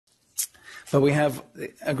But we have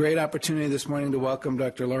a great opportunity this morning to welcome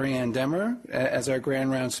Dr. Laurie Demmer as our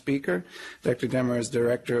Grand Round speaker. Dr. Demmer is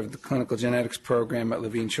Director of the Clinical Genetics Program at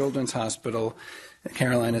Levine Children's Hospital,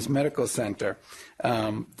 Carolinas Medical Center.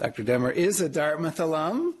 Dr. Demmer is a Dartmouth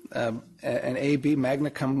alum, an AB, magna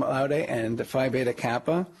cum laude, and Phi Beta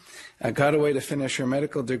Kappa. Got away to finish her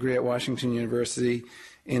medical degree at Washington University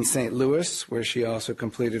in St. Louis, where she also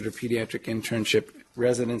completed her pediatric internship,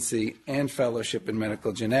 residency, and fellowship in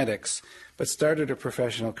medical genetics, but started her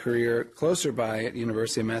professional career closer by at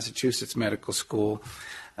University of Massachusetts Medical School,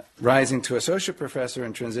 rising to associate professor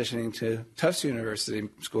and transitioning to Tufts University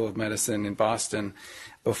School of Medicine in Boston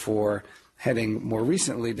before heading more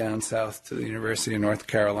recently down south to the University of North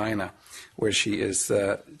Carolina, where she is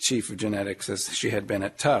chief of genetics, as she had been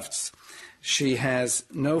at Tufts. She has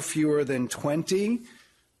no fewer than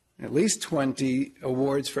at least 20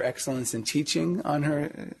 awards for excellence in teaching on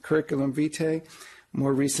her curriculum vitae.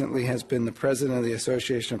 More recently has been the president of the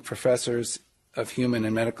Association of Professors of Human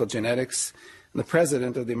and Medical Genetics, and the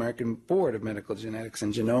president of the American Board of Medical Genetics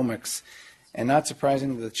and Genomics, and not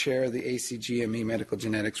surprisingly, the chair of the ACGME Medical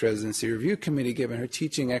Genetics Residency Review Committee, given her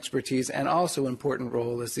teaching expertise and also important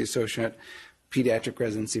role as the Associate Pediatric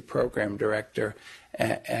Residency Program Director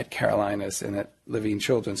at Carolinas and at Levine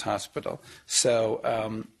Children's Hospital. So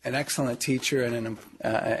an excellent teacher and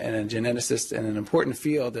a geneticist in an important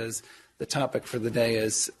field, as the topic for the day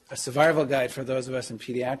is a survival guide for those of us in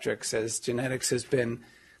pediatrics, as genetics has been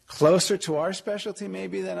closer to our specialty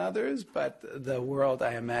maybe than others, but the world,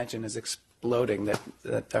 I imagine, is exploding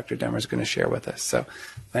that Dr. Demmer is going to share with us. So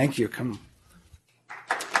thank you. Come.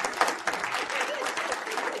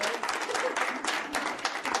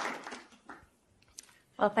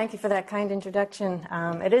 Well, thank you for that kind introduction.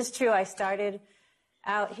 It is true, I started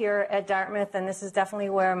out here at Dartmouth, and this is definitely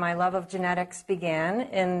where my love of genetics began,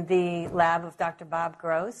 in the lab of Dr. Bob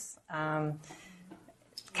Gross,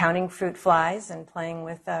 counting fruit flies and playing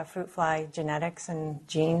with fruit fly genetics and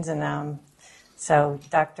genes. And so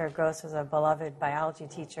Dr. Gross was a beloved biology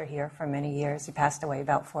teacher here for many years. He passed away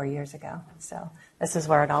about 4 years ago. So this is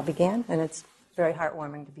where it all began, and it's very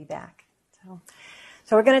heartwarming to be back.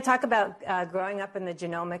 So we're going to talk about growing up in the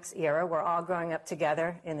genomics era. We're all growing up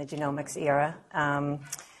together in the genomics era.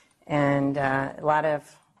 And a lot of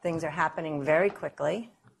things are happening very quickly.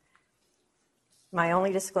 My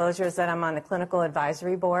only disclosure is that I'm on the clinical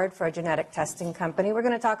advisory board for a genetic testing company. We're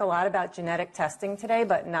going to talk a lot about genetic testing today,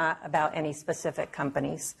 but not about any specific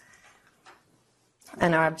companies.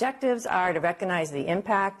 And our objectives are to recognize the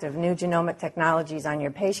impact of new genomic technologies on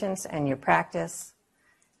your patients and your practice,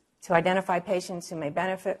 to identify patients who may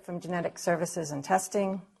benefit from genetic services and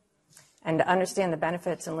testing, and to understand the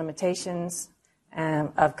benefits and limitations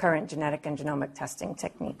of current genetic and genomic testing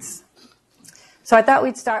techniques. So I thought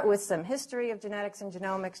we'd start with some history of genetics and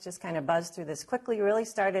genomics, just kind of buzz through this quickly. It really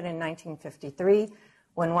started in 1953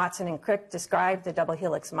 when Watson and Crick described the double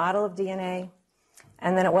helix model of DNA.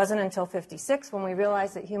 And then it wasn't until 56 when we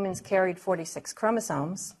realized that humans carried 46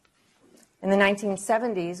 chromosomes. In the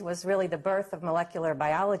 1970s was really the birth of molecular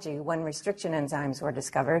biology, when restriction enzymes were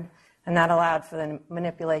discovered, and that allowed for the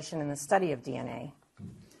manipulation and the study of DNA.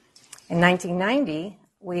 In 1990,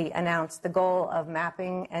 we announced the goal of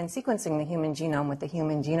mapping and sequencing the human genome with the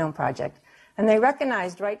Human Genome Project. And they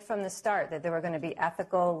recognized right from the start that there were going to be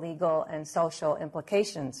ethical, legal, and social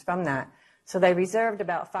implications from that. So they reserved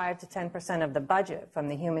about 5 to 10% of the budget from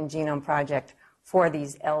the Human Genome Project for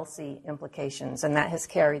these LC implications, and that has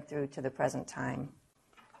carried through to the present time.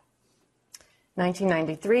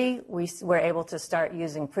 1993, we were able to start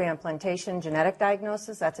using pre-implantation genetic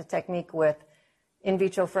diagnosis. That's a technique with in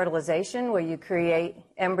vitro fertilization where you create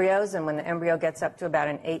embryos, and when the embryo gets up to about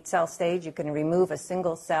an 8-cell stage, you can remove a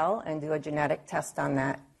single cell and do a genetic test on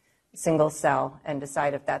that single cell and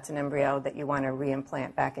decide if that's an embryo that you want to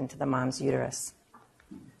reimplant back into the mom's uterus.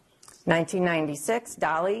 1996,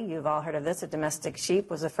 Dolly, you've all heard of this, a domestic sheep,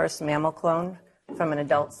 was the first mammal clone from an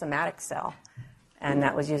adult somatic cell, and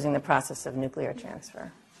that was using the process of nuclear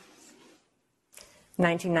transfer.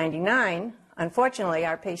 1999, unfortunately,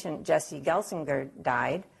 our patient Jesse Gelsinger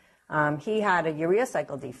died. He had a urea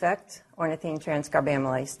cycle defect, ornithine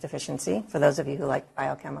transcarbamylase deficiency. For those of you who like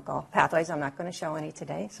biochemical pathways, I'm not going to show any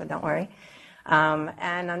today, so don't worry.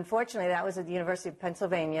 And unfortunately, that was at the University of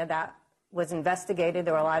Pennsylvania. That was investigated.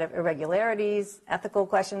 There were a lot of irregularities, ethical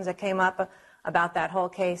questions that came up about that whole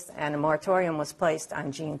case, and a moratorium was placed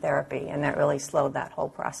on gene therapy, and that really slowed that whole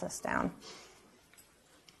process down.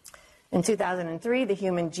 In 2003, the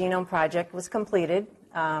Human Genome Project was completed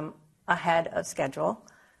ahead of schedule.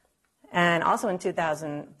 And also in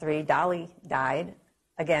 2003, Dolly died,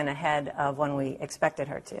 again ahead of when we expected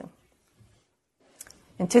her to.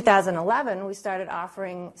 In 2011, we started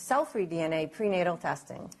offering cell-free DNA prenatal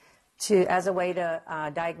testing as a way to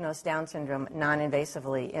diagnose Down syndrome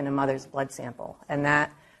non-invasively in a mother's blood sample. And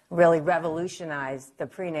that really revolutionized the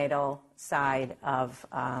prenatal side of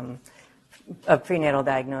prenatal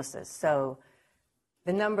diagnosis. So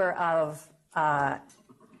the number of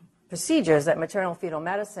procedures that maternal fetal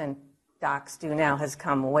medicine docs do now has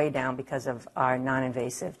come way down because of our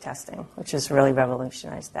non-invasive testing, which has really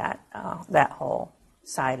revolutionized that whole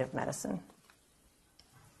side of medicine.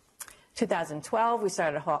 2012, we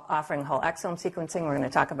started offering whole exome sequencing. We're going to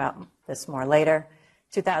talk about this more later.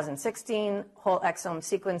 2016, whole exome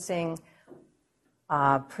sequencing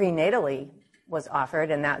prenatally was offered,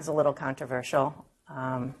 and that was a little controversial,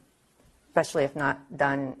 especially if not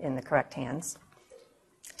done in the correct hands.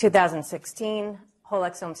 2016, whole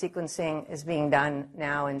exome sequencing is being done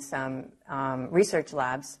now in some research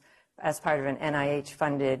labs as part of an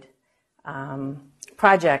NIH-funded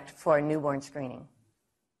project for newborn screening.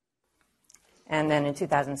 And then in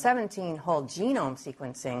 2017, whole genome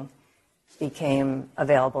sequencing became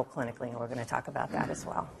available clinically, and we're going to talk about that as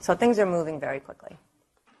well. So things are moving very quickly.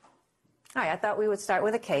 All right, I thought we would start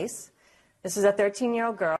with a case. This is a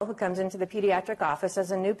 13-year-old girl who comes into the pediatric office as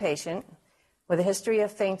a new patient with a history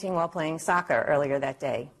of fainting while playing soccer earlier that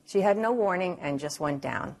day. She had no warning and just went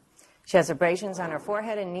down. She has abrasions on her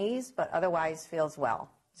forehead and knees, but otherwise feels well.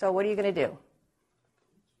 So what are you going to do?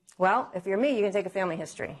 Well, if you're me, you can take a family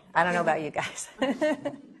history. I don't know about you guys.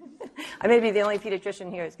 I may be the only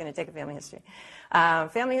pediatrician here who's going to take a family history.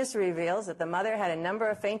 Family history reveals that the mother had a number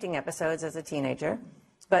of fainting episodes as a teenager,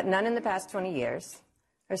 but none in the past 20 years.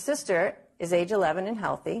 Her sister is age 11 and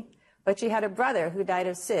healthy, but she had a brother who died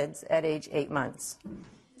of SIDS at age 8 months.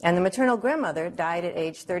 And the maternal grandmother died at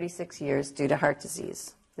age 36 years due to heart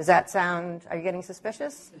disease. Does that sound, are you getting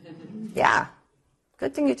suspicious? Yeah.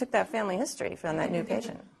 Good thing you took that family history from that new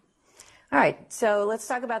patient. All right, so let's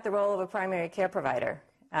talk about the role of a primary care provider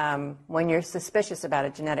when you're suspicious about a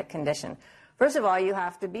genetic condition. First of all, you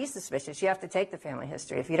have to be suspicious. You have to take the family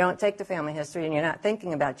history. If you don't take the family history and you're not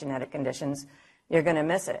thinking about genetic conditions, you're going to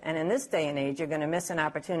miss it. And in this day and age, you're going to miss an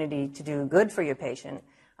opportunity to do good for your patient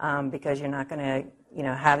because you're not going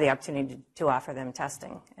to have the opportunity to offer them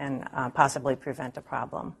testing and possibly prevent a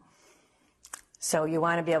problem. So you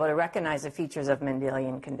want to be able to recognize the features of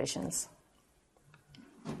Mendelian conditions.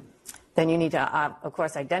 Then you need to, of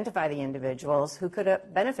course, identify the individuals who could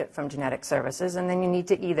benefit from genetic services, and then you need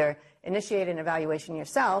to either initiate an evaluation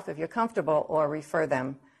yourself if you're comfortable or refer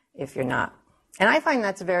them if you're not. And I find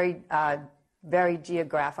that's very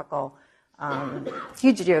geographical,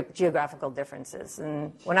 huge geographical differences.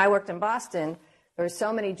 And when I worked in Boston, there were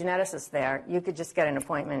so many geneticists there, you could just get an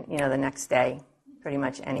appointment, the next day, pretty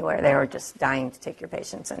much anywhere. They were just dying to take your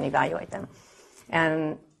patients and evaluate them.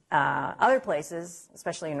 And other places,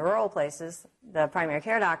 especially in rural places, the primary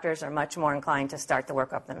care doctors are much more inclined to start the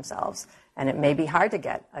workup themselves, and it may be hard to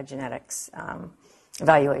get a genetics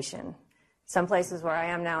evaluation. Some places where I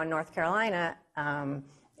am now in North Carolina,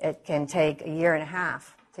 it can take 1.5 years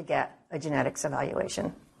to get a genetics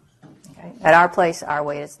evaluation. Okay? At our place, our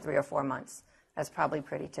wait is 3 or 4 months. That's probably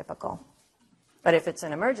pretty typical. But if it's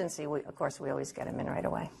an emergency, of course, we always get them in right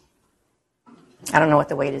away. I don't know what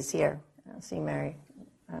the wait is here. I don't see Mary.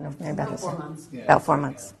 I don't know if Mary Beth is. About 4 months. Yeah. About 4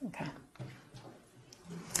 months. Okay.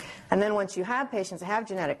 And then once you have patients that have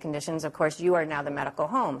genetic conditions, of course, you are now the medical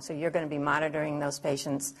home. So you're going to be monitoring those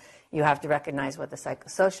patients. You have to recognize what the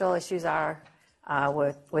psychosocial issues are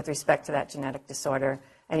with respect to that genetic disorder.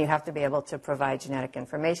 And you have to be able to provide genetic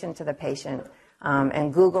information to the patient.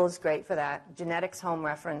 And Google is great for that. Genetics Home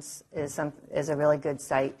Reference is a really good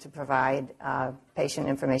site to provide patient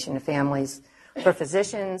information to families. For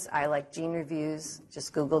physicians, I like Gene Reviews.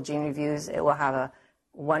 Just Google Gene Reviews. It will have a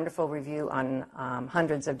wonderful review on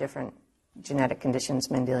hundreds of different genetic conditions,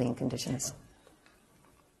 Mendelian conditions.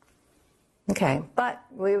 Okay, but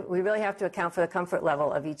we really have to account for the comfort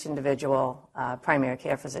level of each individual primary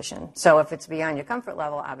care physician. So if it's beyond your comfort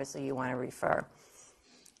level, obviously you want to refer.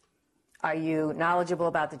 Are you knowledgeable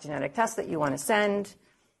about the genetic test that you want to send?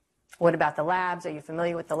 What about the labs? Are you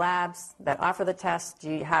familiar with the labs that offer the test? Do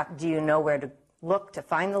you know where to look to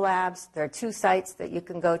find the labs? There are 2 sites that you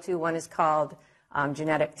can go to. One is called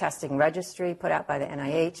Genetic Testing Registry, put out by the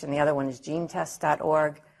NIH, and the other one is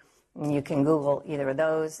genetest.org. And you can Google either of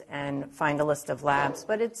those and find a list of labs.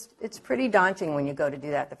 But it's pretty daunting when you go to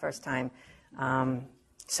do that the first time.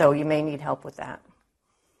 So you may need help with that.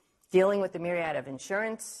 Dealing with the myriad of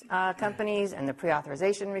insurance companies and the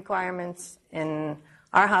pre-authorization requirements. In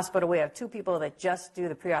our hospital, we have 2 people that just do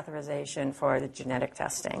the pre-authorization for the genetic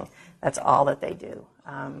testing. That's all that they do.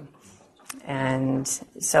 And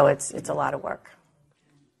so it's a lot of work.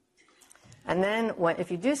 And then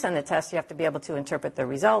if you do send the test, you have to be able to interpret the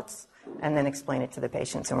results and then explain it to the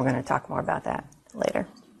patients. And we're going to talk more about that later.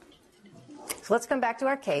 So let's come back to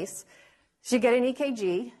our case. So you get an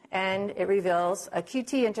EKG, and it reveals a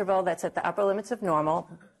QT interval that's at the upper limits of normal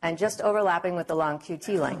and just overlapping with the long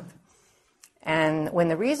QT length. And when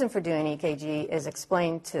the reason for doing EKG is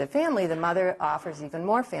explained to the family, the mother offers even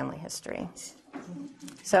more family history.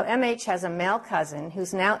 So MH has a male cousin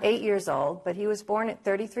who's now 8 years old, but he was born at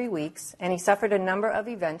 33 weeks, and he suffered a number of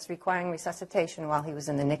events requiring resuscitation while he was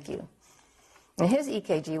in the NICU. And his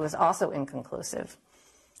EKG was also inconclusive.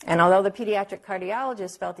 And although the pediatric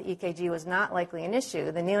cardiologist felt the EKG was not likely an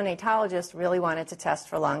issue, the neonatologist really wanted to test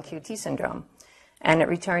for long QT syndrome, and it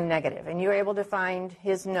returned negative. And you were able to find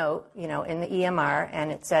his note, in the EMR,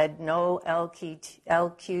 and it said no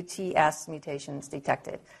LQTS mutations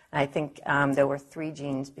detected. And I think there were 3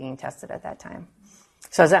 genes being tested at that time.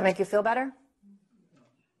 So does that make you feel better?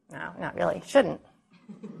 No, not really. Shouldn't.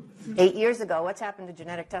 8 years ago, what's happened to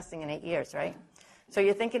genetic testing in 8 years, right? So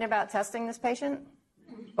you're thinking about testing this patient?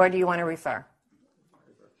 Or do you want to refer?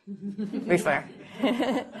 Refer.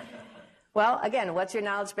 Well, again, what's your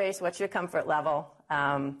knowledge base? What's your comfort level?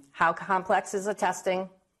 How complex is the testing?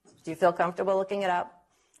 Do you feel comfortable looking it up?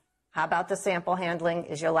 How about the sample handling?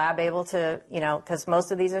 Is your lab able to, because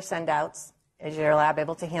most of these are send-outs, is your lab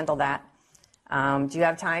able to handle that? Do you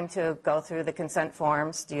have time to go through the consent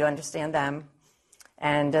forms? Do you understand them?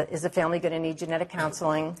 And is the family going to need genetic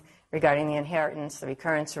counseling regarding the inheritance, the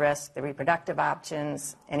recurrence risk, the reproductive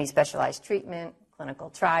options, any specialized treatment, clinical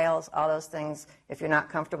trials, all those things? If you're not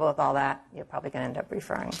comfortable with all that, you're probably going to end up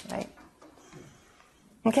referring, right?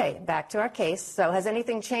 Okay, back to our case. So has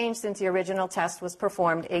anything changed since the original test was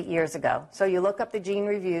performed 8 years ago? So you look up the gene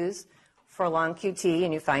reviews for long QT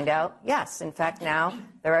and you find out, yes, in fact, now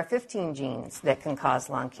there are 15 genes that can cause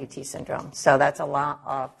long QT syndrome. So that's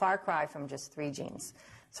a far cry from just 3 genes.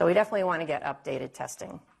 So we definitely want to get updated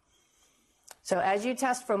testing. So as you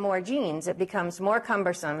test for more genes, it becomes more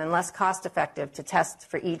cumbersome and less cost-effective to test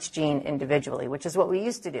for each gene individually, which is what we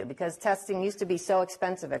used to do, because testing used to be so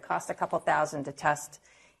expensive. It cost a couple thousand to test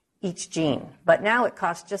each gene. But now it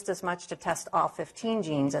costs just as much to test all 15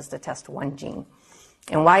 genes as to test 1 gene.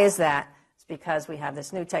 And why is that? It's because we have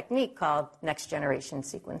this new technique called next-generation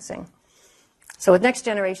sequencing. So with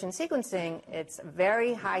next-generation sequencing, it's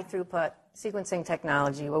very high-throughput sequencing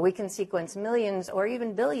technology where we can sequence millions or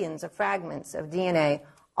even billions of fragments of DNA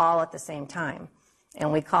all at the same time.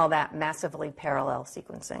 And we call that massively parallel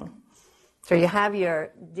sequencing. So you have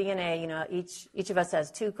your DNA, each of us has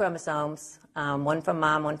 2 chromosomes, one from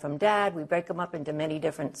mom, one from dad. We break them up into many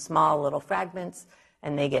different small little fragments,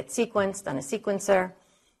 and they get sequenced on a sequencer.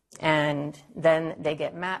 And then they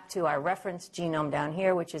get mapped to our reference genome down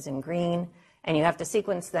here, which is in green. And you have to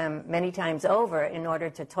sequence them many times over in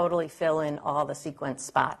order to totally fill in all the sequence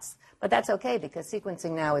spots. But that's okay, because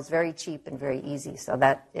sequencing now is very cheap and very easy, so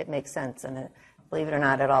that it makes sense. And believe it or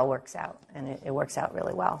not, it all works out, and it works out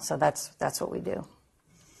really well. So that's what we do.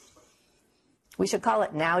 We should call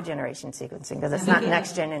it now generation sequencing, because it's not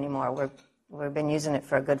next gen anymore. We've been using it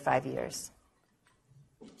for a good 5 years.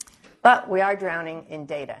 But we are drowning in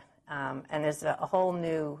data, and there's a whole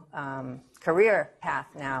new career path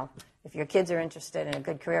now. If your kids are interested in a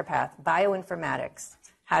good career path, bioinformatics,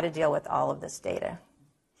 how to deal with all of this data.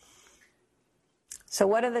 So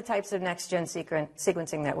what are the types of next-gen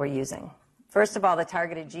sequencing that we're using? First of all, the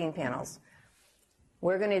targeted gene panels.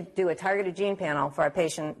 We're going to do a targeted gene panel for a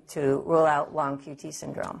patient to rule out long QT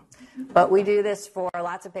syndrome. But we do this for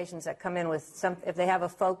lots of patients that come in with if they have a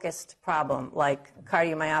focused problem like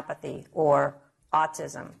cardiomyopathy or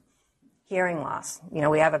autism. Hearing loss.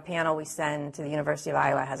 We have a panel we send to the University of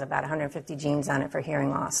Iowa, has about 150 genes on it for hearing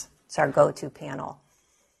loss. It's our go-to panel.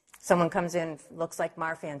 Someone comes in, looks like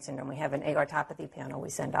Marfan syndrome. We have an aortopathy panel we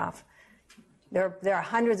send off. There are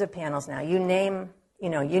hundreds of panels now. You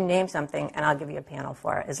name something, and I'll give you a panel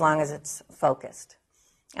for it, as long as it's focused.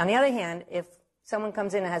 On the other hand, if someone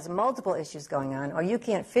comes in and has multiple issues going on, or you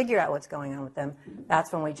can't figure out what's going on with them,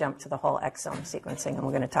 that's when we jump to the whole exome sequencing, and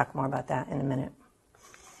we're going to talk more about that in a minute.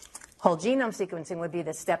 Whole genome sequencing would be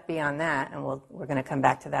the step beyond that, and we're going to come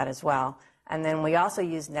back to that as well. And then we also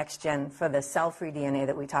use next-gen for the cell-free DNA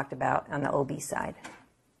that we talked about on the OB side.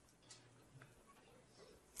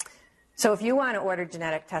 So if you want to order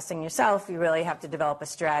genetic testing yourself, you really have to develop a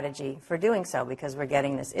strategy for doing so, because we're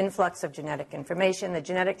getting this influx of genetic information. The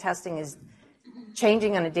genetic testing is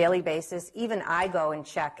changing on a daily basis. Even I go and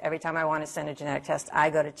check. Every time I want to send a genetic test, I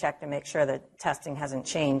go to check to make sure that testing hasn't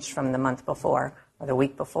changed from the month before or the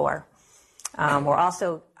week before.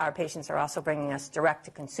 Our patients are also bringing us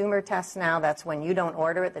direct-to-consumer tests now. That's when you don't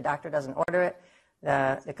order it, the doctor doesn't order it.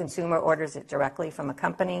 The consumer orders it directly from a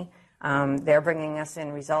company. They're bringing us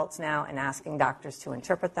in results now and asking doctors to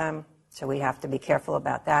interpret them, so we have to be careful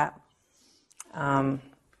about that.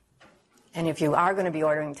 And if you are going to be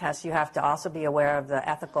ordering tests, you have to also be aware of the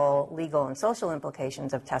ethical, legal, and social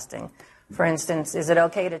implications of testing. For instance, is it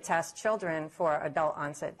okay to test children for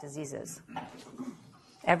adult-onset diseases?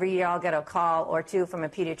 Every year I'll get a call or two from a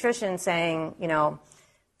pediatrician saying, you know,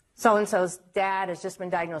 so-and-so's dad has just been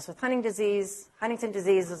diagnosed with Huntington disease. Huntington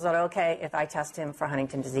disease, is it okay if I test him for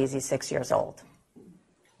Huntington disease? He's 6 years old.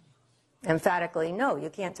 Emphatically, no, you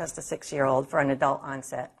can't test a 6-year-old for an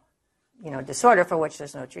adult-onset, disorder for which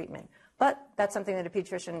there's no treatment. But that's something that a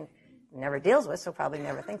pediatrician never deals with, so probably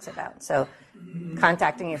never thinks about. So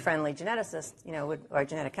contacting your friendly geneticist, or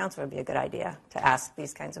genetic counselor would be a good idea to ask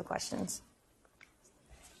these kinds of questions.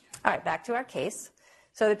 All right, back to our case.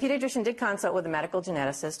 So the pediatrician did consult with a medical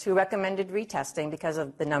geneticist who recommended retesting because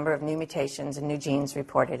of the number of new mutations and new genes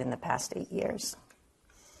reported in the past 8 years.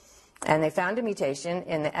 And they found a mutation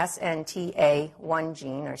in the SNTA1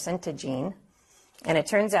 gene, or SNTA gene, and it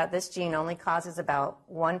turns out this gene only causes about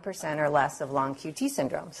 1% or less of long QT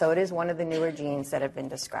syndrome. So it is one of the newer genes that have been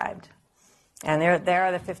described. And there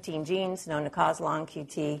are the 15 genes known to cause long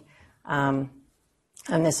QT, and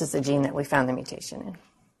this is the gene that we found the mutation in.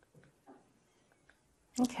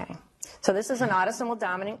 Okay, so this is an autosomal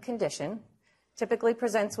dominant condition. Typically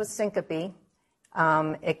presents with syncope.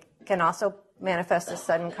 It can also manifest as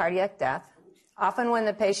sudden cardiac death. Often when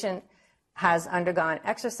the patient has undergone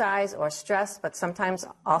exercise or stress, but sometimes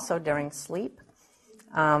also during sleep.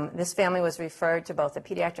 This family was referred to both a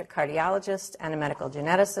pediatric cardiologist and a medical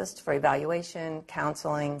geneticist for evaluation,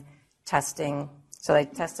 counseling, testing. So they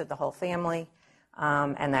tested the whole family,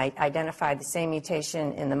 and they identified the same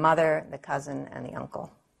mutation in the mother, the cousin, and the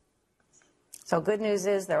uncle. So good news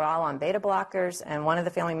is they're all on beta blockers, and one of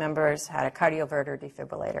the family members had a cardioverter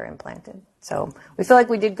defibrillator implanted. So we feel like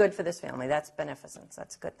we did good for this family. That's beneficence.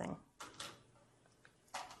 That's a good thing.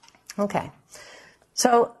 Okay.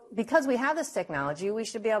 So because we have this technology, we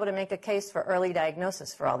should be able to make a case for early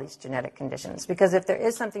diagnosis for all these genetic conditions. Because if there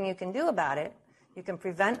is something you can do about it, you can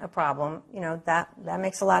prevent a problem, that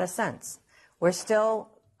makes a lot of sense. We're still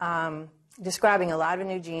describing a lot of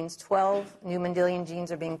new genes. 12 new Mendelian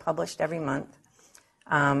genes are being published every month.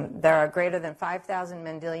 There are greater than 5,000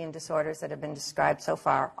 Mendelian disorders that have been described so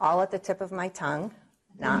far, all at the tip of my tongue.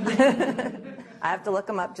 I have to look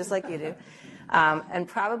them up just like you do. And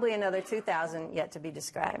probably another 2,000 yet to be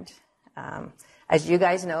described. As you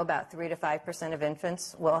guys know, about 3 to 5% of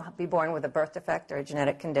infants will be born with a birth defect or a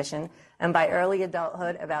genetic condition. And by early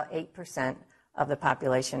adulthood, about 8% of the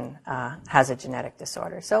population has a genetic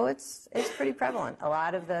disorder. So it's pretty prevalent. A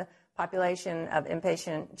lot of the population of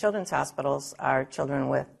inpatient children's hospitals are children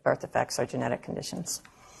with birth defects or genetic conditions.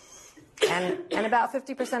 And about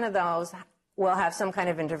 50% of those will have some kind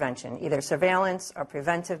of intervention, either surveillance or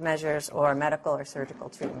preventive measures or medical or surgical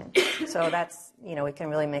treatment. So that's, we can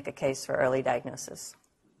really make a case for early diagnosis.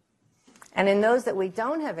 And in those that we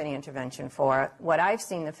don't have any intervention for, what I've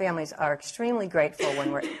seen, the families are extremely grateful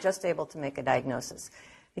when we're just able to make a diagnosis.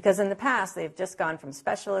 Because in the past, they've just gone from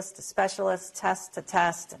specialist to specialist, test to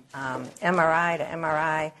test, MRI to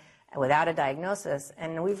MRI, without a diagnosis.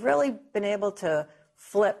 And we've really been able to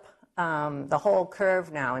flip the whole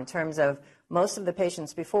curve now in terms of most of the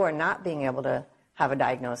patients before not being able to have a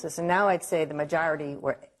diagnosis. And now I'd say the majority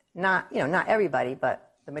were not everybody,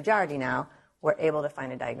 but the majority now we're able to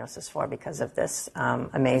find a diagnosis for because of this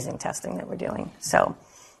amazing testing that we're doing. So,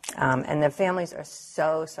 and the families are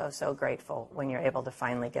so grateful when you're able to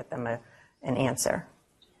finally get them an answer.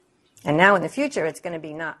 And now in the future, it's going to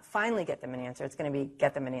be not finally get them an answer, it's going to be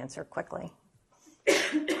get them an answer quickly.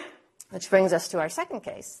 Which brings us to our second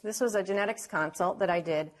case. This was a genetics consult that I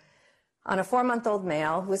did on a 4-month-old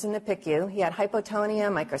male who was in the PICU. He had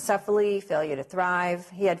hypotonia, microcephaly, failure to thrive.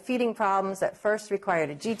 He had feeding problems that first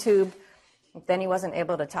required a G-tube. Then he wasn't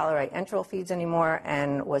able to tolerate enteral feeds anymore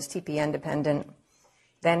and was TPN dependent.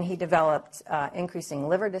 Then he developed increasing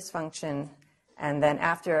liver dysfunction. And then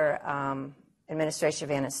after administration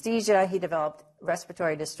of anesthesia, he developed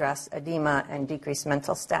respiratory distress, edema, and decreased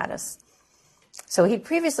mental status. So he'd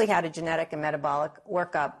previously had a genetic and metabolic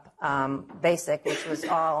workup, basic, which was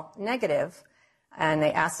all negative. And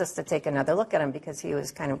they asked us to take another look at him because he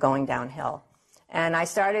was kind of going downhill. And I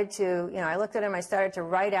started to, I looked at him, I started to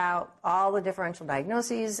write out all the differential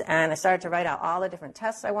diagnoses, and I started to write out all the different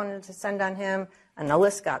tests I wanted to send on him, and the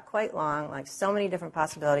list got quite long, like so many different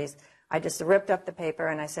possibilities. I just ripped up the paper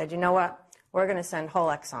and I said, you know what, we're going to send whole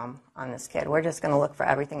exome on this kid. We're just going to look for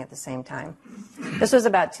everything at the same time. This was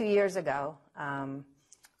about 2 years ago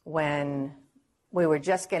when we were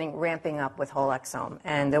just ramping up with whole exome.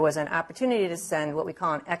 And there was an opportunity to send what we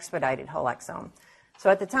call an expedited whole exome. So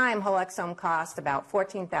at the time, whole exome cost about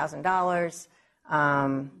 $14,000,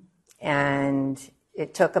 and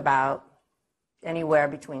it took about anywhere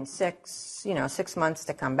between 6 months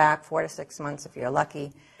to come back, 4 to 6 months if you're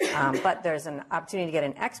lucky. But there's an opportunity to get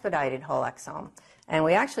an expedited whole exome. And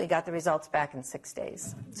we actually got the results back in 6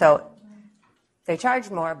 days. So they charged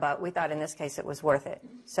more, but we thought in this case it was worth it.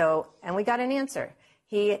 And we got an answer.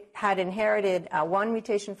 He had inherited one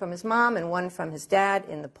mutation from his mom and one from his dad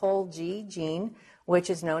in the POLG gene, which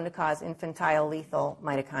is known to cause infantile lethal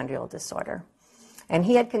mitochondrial disorder. And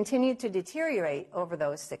he had continued to deteriorate over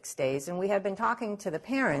those 6 days, and we had been talking to the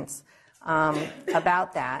parents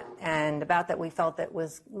about that, and about that we felt that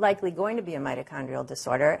was likely going to be a mitochondrial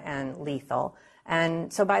disorder and lethal.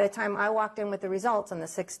 And so by the time I walked in with the results on the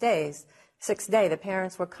 6th day, the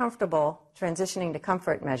parents were comfortable transitioning to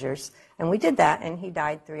comfort measures, and we did that, and he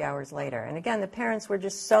died 3 hours later. And again, the parents were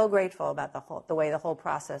just so grateful about the way the whole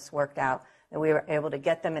process worked out, that we were able to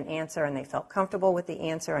get them an answer, and they felt comfortable with the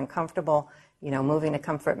answer and comfortable, moving to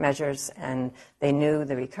comfort measures, and they knew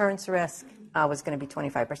the recurrence risk was going to be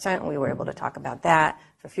 25%, and we were able to talk about that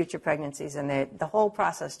for future pregnancies, and the whole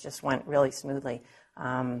process just went really smoothly,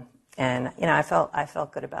 and I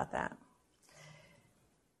felt good about that.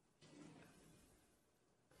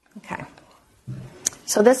 Okay,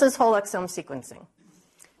 so this is whole exome sequencing.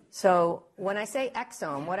 So when I say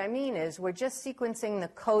exome, what I mean is we're just sequencing the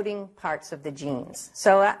coding parts of the genes.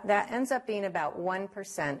 So that ends up being about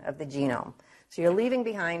 1% of the genome. So you're leaving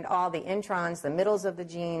behind all the introns, the middles of the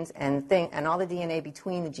genes, and all the DNA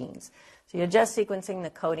between the genes. So you're just sequencing the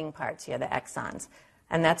coding parts here, the exons.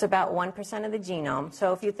 And that's about 1% of the genome.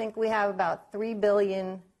 So if you think we have about 3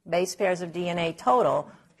 billion base pairs of DNA total,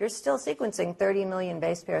 you're still sequencing 30 million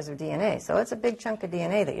base pairs of DNA. So it's a big chunk of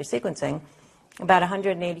DNA that you're sequencing, about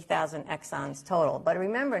 180,000 exons total. But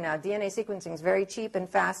remember now, DNA sequencing is very cheap and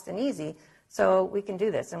fast and easy, so we can do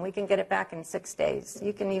this, and we can get it back in 6 days.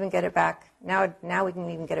 You can even get it back, now we can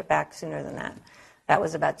even get it back sooner than that. That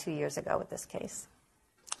was about 2 years ago with this case.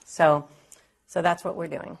 So that's what we're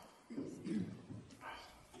doing.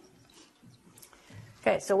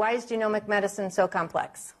 Okay, so why is genomic medicine so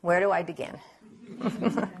complex? Where do I begin?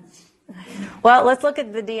 Well, let's look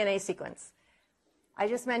at the DNA sequence. I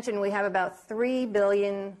just mentioned we have about 3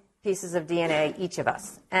 billion pieces of DNA, each of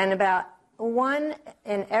us. And about 1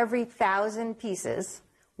 in every 1,000 pieces,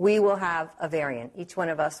 we will have a variant. Each one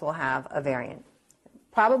of us will have a variant.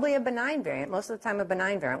 Probably a benign variant, most of the time a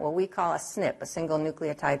benign variant, what we call a SNP, a single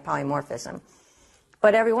nucleotide polymorphism.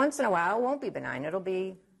 But every once in a while, it won't be benign. It'll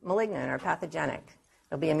be malignant or pathogenic.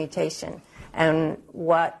 It'll be a mutation. And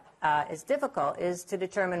what is difficult is to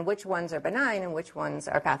determine which ones are benign and which ones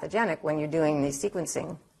are pathogenic when you're doing these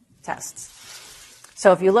sequencing tests.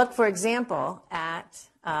 So if you look, for example, at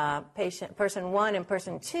person 1 and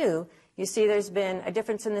person 2, you see there's been a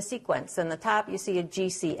difference in the sequence. In the top, you see a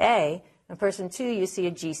GCA. In person 2, you see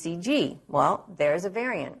a GCG. Well, there's a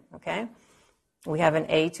variant, okay? We have an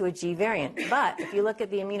A to a G variant. But if you look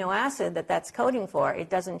at the amino acid that's coding for, it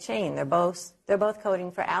doesn't change. They're both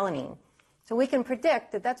coding for alanine. So we can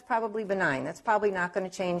predict that that's probably benign. That's probably not going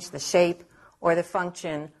to change the shape or the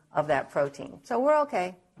function of that protein. So we're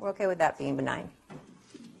okay. We're okay with that being benign.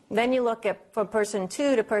 Then you look at from person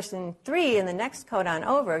 2 to person 3, in the next codon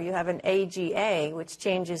over, you have an AGA, which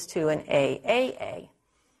changes to an AAA.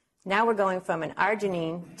 Now we're going from an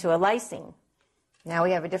arginine to a lysine. Now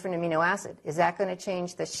we have a different amino acid. Is that going to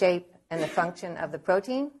change the shape and the function of the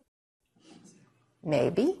protein?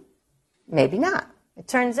 Maybe. Maybe not. It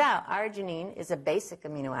turns out arginine is a basic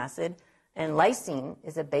amino acid and lysine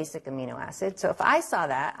is a basic amino acid. So if I saw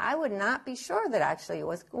that, I would not be sure that actually it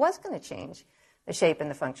was going to change the shape and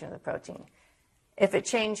the function of the protein. If it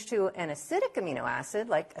changed to an acidic amino acid,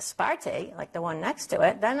 like aspartate, like the one next to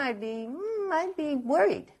it, then I'd be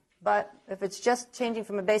worried. But if it's just changing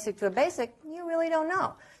from a basic to a basic, you really don't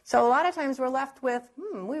know. So a lot of times we're left with,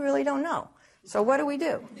 we really don't know. So what do we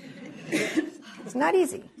do? It's not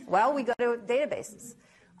easy. Well, we go to databases.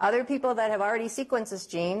 Other people that have already sequenced this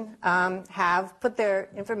gene have put their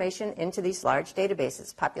information into these large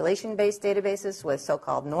databases, population-based databases with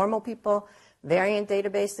so-called normal people, variant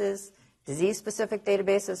databases, disease-specific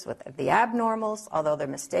databases with the abnormals, although there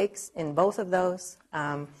are mistakes in both of those.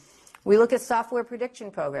 We look at software prediction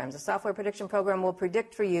programs. A software prediction program will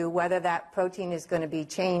predict for you whether that protein is going to be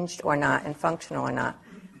changed or not and functional or not.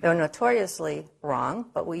 They're notoriously wrong,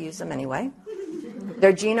 but we use them anyway.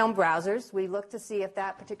 They're genome browsers. We look to see if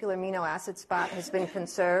that particular amino acid spot has been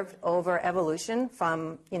conserved over evolution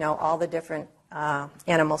from, all the different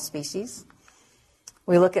animal species.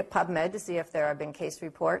 We look at PubMed to see if there have been case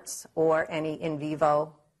reports or any in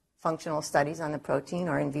vivo functional studies on the protein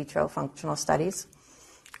or in vitro functional studies.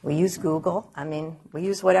 We use Google. I mean, we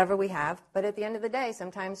use whatever we have. But at the end of the day,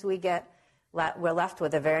 sometimes we're left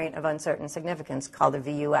with a variant of uncertain significance called a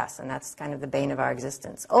VUS, and that's kind of the bane of our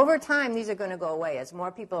existence. Over time, these are going to go away. As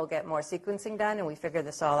more people get more sequencing done and we figure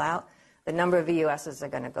this all out, the number of VUSs are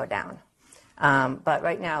going to go down. But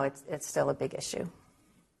right now, it's still a big issue.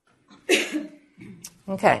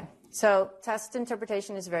 Okay, so test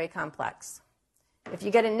interpretation is very complex. If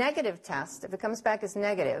you get a negative test, if it comes back as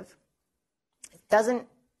negative, it doesn't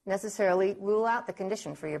necessarily rule out the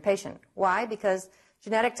condition for your patient. Why? Because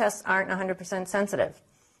genetic tests aren't 100% sensitive.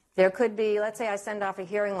 There could be, let's say I send off a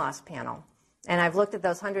hearing loss panel, and I've looked at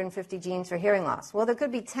those 150 genes for hearing loss. Well, there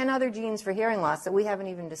could be 10 other genes for hearing loss that we haven't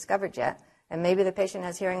even discovered yet, and maybe the patient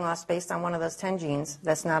has hearing loss based on one of those 10 genes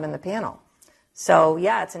that's not in the panel. So,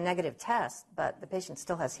 yeah, it's a negative test, but the patient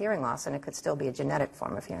still has hearing loss, and it could still be a genetic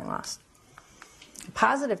form of hearing loss. A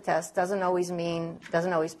positive test doesn't always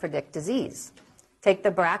predict disease. Take the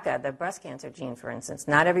BRCA, the breast cancer gene, for instance.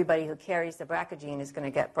 Not everybody who carries the BRCA gene is going to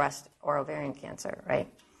get breast or ovarian cancer, right?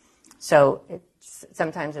 So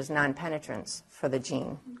sometimes there's non-penetrance for the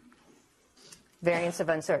gene. Variants of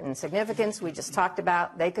uncertain significance, we just talked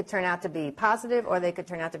about. They could turn out to be positive or they could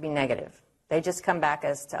turn out to be negative. They just come back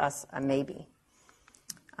as, to us, a maybe.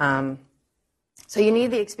 So you need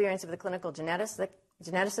the experience of the clinical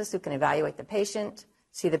geneticist who can evaluate the patient,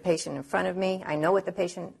 see the patient in front of me. I know what the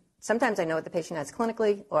patient, sometimes I know what the patient has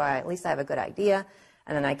clinically, or at least I have a good idea,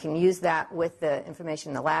 and then I can use that with the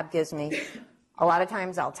information the lab gives me. A lot of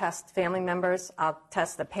times I'll test family members. I'll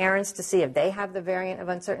test the parents to see if they have the variant of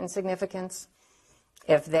uncertain significance.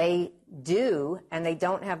 If they do and they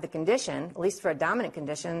don't have the condition, at least for a dominant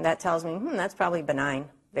condition, that tells me, that's probably benign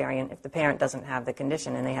variant. If the parent doesn't have the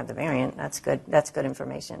condition and they have the variant, that's good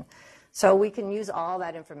information. So we can use all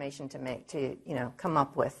that information to come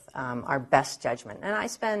up with our best judgment. And I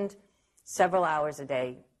spend several hours a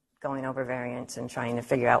day going over variants and trying to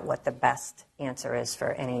figure out what the best answer is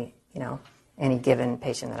for any given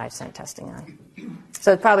patient that I've sent testing on.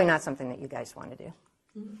 So it's probably not something that you guys want to do.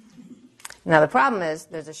 Now, the problem is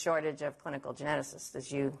there's a shortage of clinical geneticists, as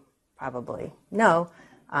you probably know,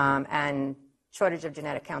 and shortage of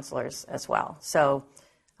genetic counselors as well. So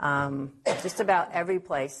just about every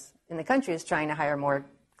place in the country is trying to hire more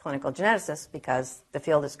clinical geneticists because the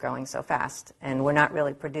field is growing so fast, and we're not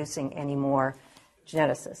really producing any more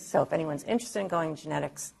geneticists. So if anyone's interested in going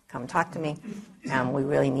genetics, come talk to me. We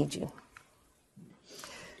really need you.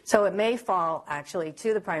 So it may fall, actually,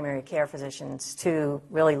 to the primary care physicians to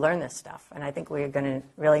really learn this stuff. And I think we're going to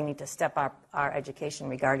really need to step up our education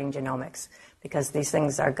regarding genomics, because these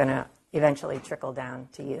things are going to eventually trickle down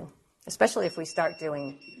to you, especially if we start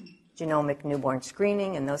doing genomic newborn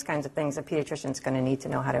screening and those kinds of things. A pediatrician's going to need to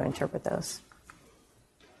know how to interpret those.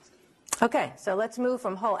 Okay, so let's move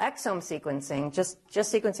from whole exome sequencing, just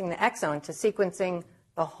sequencing the exome, to sequencing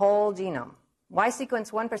the whole genome. Why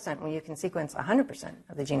sequence 1% when you can sequence 100%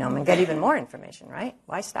 of the genome and get even more information, right?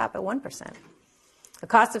 Why stop at 1%? The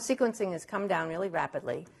cost of sequencing has come down really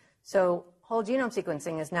rapidly, so whole genome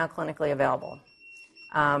sequencing is now clinically available.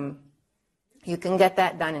 You can get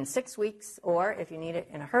that done in 6 weeks, or if you need it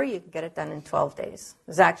in a hurry, you can get it done in 12 days.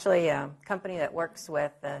 There's actually a company that works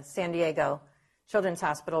with the San Diego Children's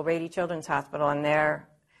Hospital, Rady Children's Hospital, and they're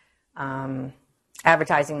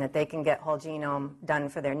advertising that they can get whole genome done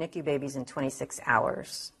for their NICU babies in 26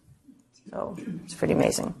 hours. So it's pretty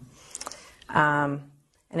amazing. And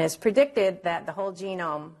it's predicted that the whole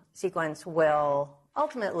genome sequence will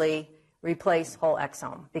ultimately replace whole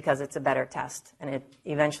exome because it's a better test. And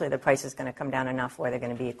eventually the price is going to come down enough where they're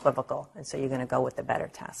going to be equivocal. And so you're going to go with the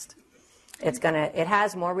better test. It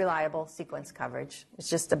has more reliable sequence coverage. It's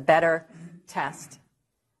just a better test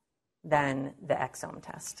than the exome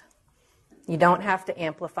test. You don't have to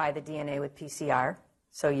amplify the DNA with PCR,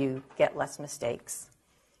 so you get less mistakes.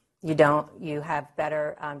 You have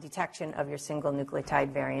better detection of your single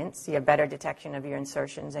nucleotide variants. You have better detection of your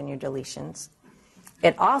insertions and your deletions.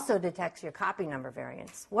 It also detects your copy number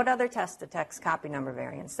variants. What other test detects copy number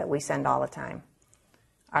variants that we send all the time?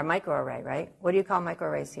 Our microarray, right? What do you call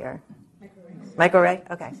microarrays here? Microarray?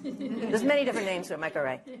 Okay. There's many different names for a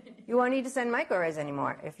microarray. You won't need to send microarrays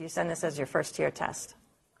anymore if you send this as your first-tier test.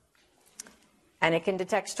 And it can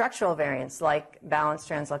detect structural variants like balanced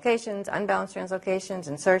translocations, unbalanced translocations,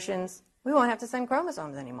 insertions. We won't have to send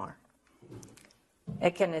chromosomes anymore.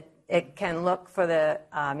 It can look for the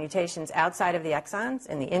mutations outside of the exons,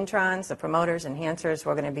 in the introns, the promoters, enhancers.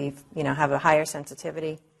 We're going to be, have a higher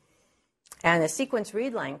sensitivity. And the sequence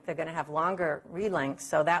read length, they're going to have longer read lengths,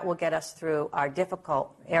 so that will get us through our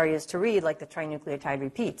difficult areas to read, like the trinucleotide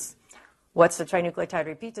repeats. What's the trinucleotide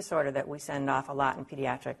repeat disorder that we send off a lot in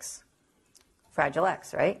pediatrics? Fragile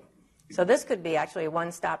X, right? So this could be actually a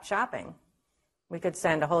one-stop shopping. We could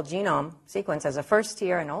send a whole genome sequence as a first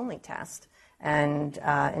tier and only test, and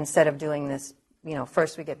instead of doing this,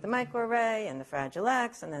 first we get the microarray and the Fragile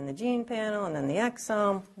X, and then the gene panel, and then the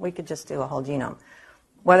exome, we could just do a whole genome.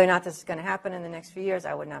 Whether or not this is going to happen in the next few years,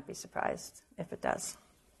 I would not be surprised if it does.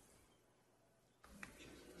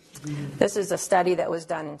 This is a study that was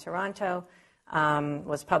done in Toronto,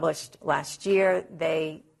 was published last year.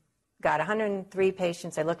 They got 103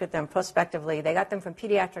 patients. They looked at them prospectively. They got them from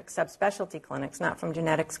pediatric subspecialty clinics, not from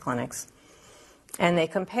genetics clinics. And they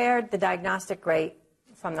compared the diagnostic rate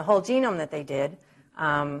from the whole genome that they did,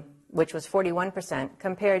 which was 41%,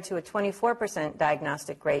 compared to a 24%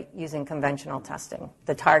 diagnostic rate using conventional testing,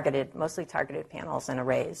 the mostly targeted panels and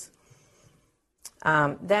arrays.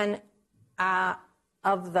 Then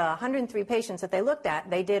of the 103 patients that they looked at,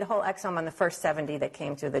 they did whole exome on the first 70 that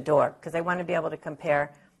came through the door, because they wanted to be able to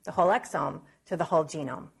compare the whole exome to the whole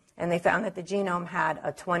genome. And they found that the genome had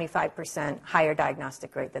a 25% higher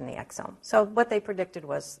diagnostic rate than the exome. So what they predicted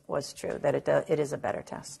was true, that it is a better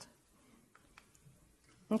test.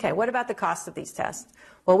 Okay, what about the cost of these tests?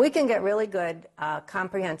 Well, we can get really good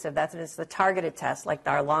comprehensive, that is the targeted test, like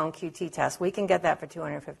our long QT test. We can get that for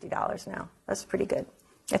 $250 now. That's pretty good.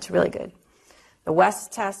 It's really good. The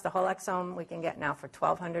West test, the whole exome, we can get now for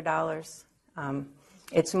 $1,200.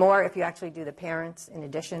 It's more if you actually do the parents in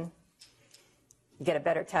addition. You get a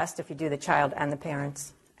better test if you do the child and the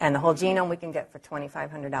parents. And the whole genome we can get for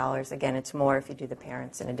 $2,500. Again, it's more if you do the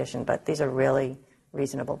parents in addition, but these are really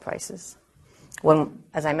reasonable prices.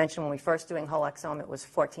 As I mentioned, when we first doing whole exome, it was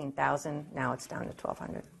 $14,000. Now it's down to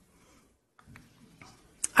 $1,200.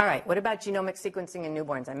 All right, what about genomic sequencing in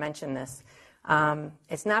newborns? I mentioned this.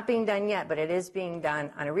 It's not being done yet, but it is being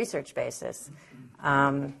done on a research basis.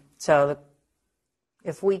 So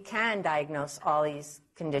if we can diagnose all these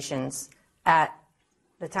conditions at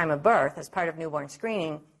the time of birth as part of newborn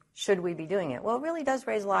screening, should we be doing it? Well, it really does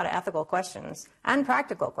raise a lot of ethical questions and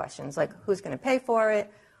practical questions, like who's going to pay for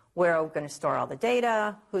it? Where are we going to store all the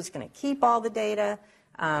data? Who's going to keep all the data?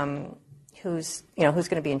 Who's going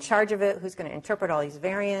to be in charge of it? Who's going to interpret all these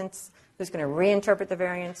variants? Who's going to reinterpret the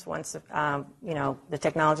variants once the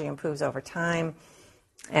technology improves over time?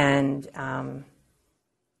 And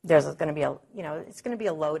there's going to be it's going to be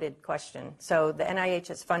a loaded question. So the NIH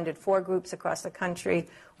has funded 4 groups across the country.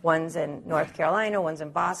 One's in North Carolina, one's in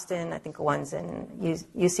Boston, I think one's in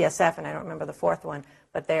UCSF, and I don't remember the 4th one.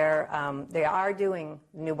 But they are doing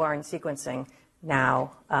newborn sequencing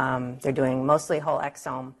now. They're doing mostly whole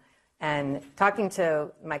exome. And talking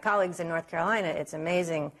to my colleagues in North Carolina, it's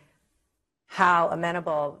amazing how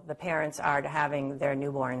amenable the parents are to having their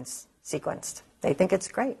newborns sequenced. They think it's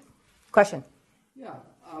great. Question? Yeah.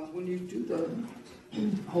 When you do the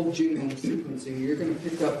whole genome sequencing, you're going to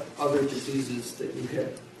pick up other diseases that you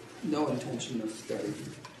had no intention of studying.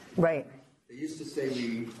 Right. They used to say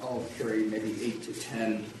we all carry maybe 8 to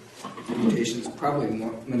 10 mutations, probably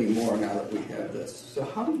many more now that we have this. So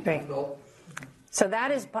how do you handle? So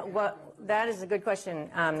that is a good question.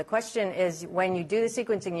 The question is, when you do the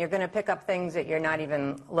sequencing, you're going to pick up things that you're not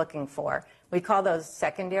even looking for. We call those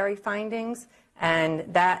secondary findings,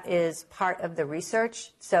 and that is part of the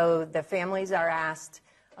research. So the families are asked,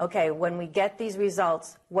 okay, when we get these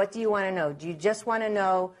results, what do you want to know? Do you just want to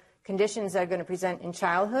know conditions that are going to present in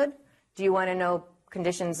childhood? Do you want to know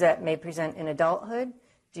conditions that may present in adulthood?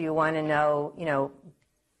 Do you want to know,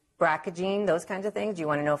 BRCA gene, those kinds of things? Do you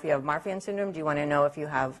want to know if you have Marfan syndrome? Do you want to know if you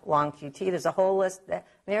have long QT? There's a whole list. The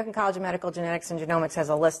American College of Medical Genetics and Genomics has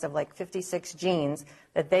a list of like 56 genes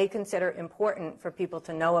that they consider important for people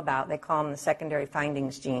to know about. They call them the secondary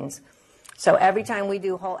findings genes. So every time we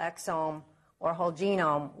do whole exome or whole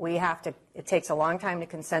genome, it takes a long time to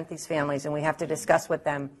consent these families, and we have to discuss with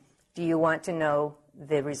them, do you want to know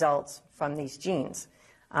the results from these genes?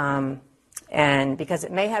 And because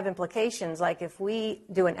it may have implications, like if we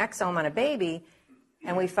do an exome on a baby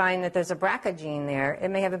and we find that there's a BRCA gene there, it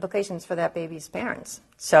may have implications for that baby's parents.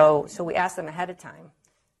 So we ask them ahead of time,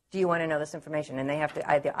 do you want to know this information? And they have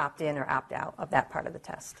to either opt in or opt out of that part of the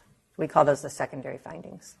test. We call those the secondary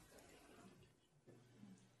findings.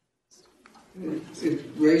 It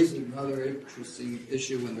raises another interesting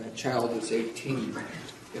issue when that child is 18.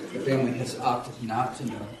 If the family has opted not to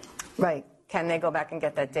know. Right. Can they go back and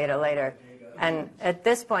get that data later? And at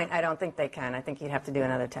this point, I don't think they can. I think you'd have to do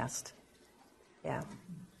another test. Yeah.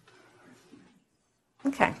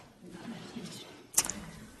 Okay.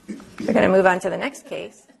 We're going to move on to the next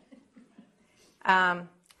case.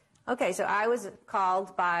 Okay, so I was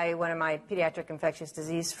called by one of my pediatric infectious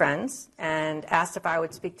disease friends and asked if I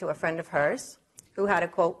would speak to a friend of hers who had a,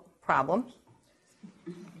 quote, problem.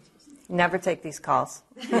 Never take these calls.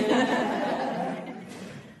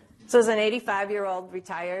 So as an 85-year-old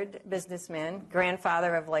retired businessman,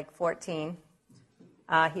 grandfather of like 14,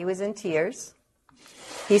 he was in tears.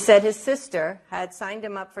 He said his sister had signed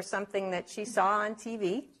him up for something that she saw on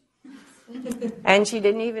TV, and she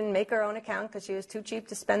didn't even make her own account because she was too cheap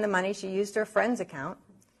to spend the money. She used her friend's account.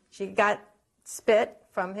 She got spit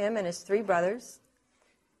from him and his 3 brothers,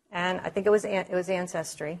 and I think it was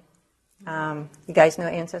Ancestry. You guys know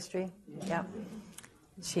Ancestry? Yeah.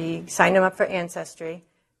 She signed him up for Ancestry,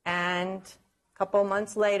 and a couple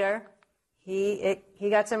months later, he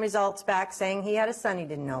got some results back saying he had a son he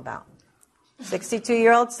didn't know about.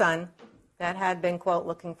 62-year-old son that had been, quote,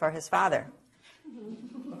 looking for his father.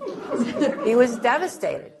 He was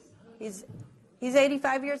devastated. He's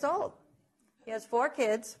 85 years old. He has 4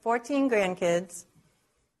 kids, 14 grandkids.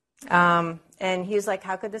 And he was like,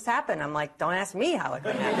 how could this happen? I'm like, don't ask me how it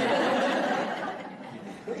could happen.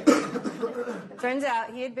 Turns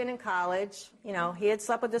out he had been in college. You know, he had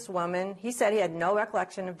slept with this woman. He said he had no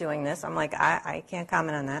recollection of doing this. I'm like, I can't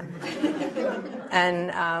comment on that.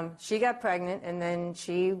 And she got pregnant, and then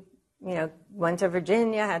she, went to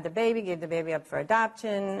Virginia, had the baby, gave the baby up for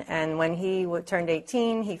adoption. And when he turned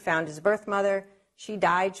 18, he found his birth mother. She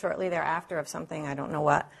died shortly thereafter of something, I don't know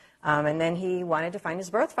what. And then he wanted to find his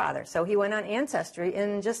birth father. So he went on Ancestry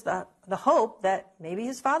in just the hope that maybe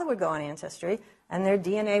his father would go on Ancestry and their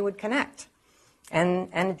DNA would connect. And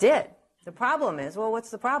it did. The problem is, well, what's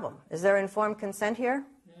the problem? Is there informed consent here?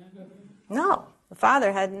 No. The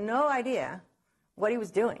father had no idea what he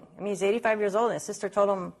was doing. I mean, he's 85 years old, and his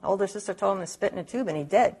older sister told him to spit in a tube, and he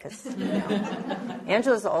did, because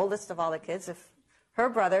Angela's the oldest of all the kids. If her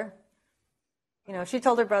brother, if she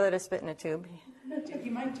told her brother to spit in a tube, He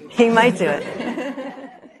might do it. He might do it.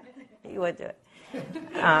 He would do it.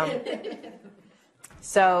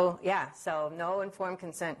 So no informed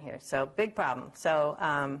consent here. So big problem.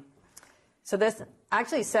 So this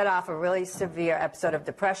actually set off a really severe episode of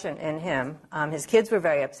depression in him. His kids were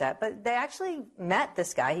very upset, but they actually met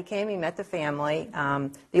this guy. He came, he met the family.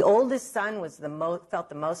 The oldest son was felt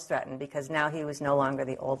the most threatened because now he was no longer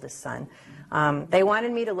the oldest son. They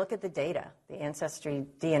wanted me to look at the data, the Ancestry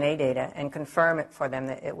DNA data, and confirm it for them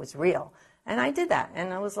that it was real. And I did that,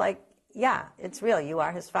 and I was like, yeah, it's real. You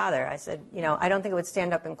are his father. I said, I don't think it would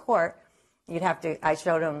stand up in court. You'd have to, I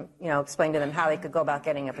showed them, explained to them how they could go about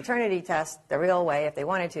getting a paternity test the real way if they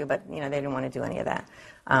wanted to, but, they didn't want to do any of that.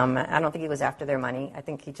 I don't think he was after their money. I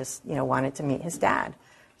think he just, wanted to meet his dad.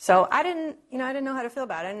 So I didn't know how to feel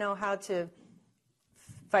about it. I didn't know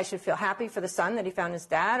if I should feel happy for the son that he found his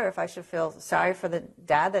dad, or if I should feel sorry for the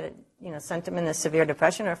dad that, sent him in this severe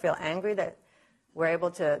depression, or feel angry that we're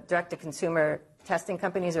able to, direct-to-consumer testing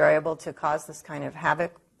companies are able to cause this kind of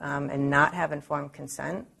havoc and not have informed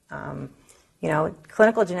consent.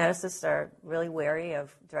 Clinical geneticists are really wary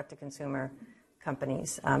of direct-to-consumer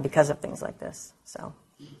companies because of things like this. So,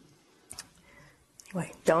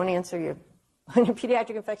 anyway, don't answer when your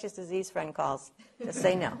pediatric infectious disease friend calls. Just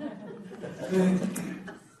say no.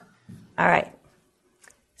 All right.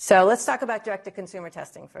 So let's talk about direct-to-consumer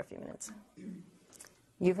testing for a few minutes.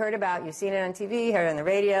 You've seen it on TV, heard it on the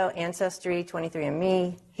radio, Ancestry,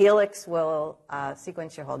 23andMe. Helix will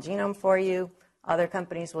sequence your whole genome for you. Other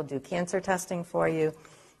companies will do cancer testing for you.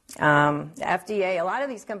 The FDA, a lot of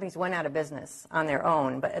these companies went out of business on their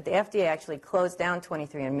own, but the FDA actually closed down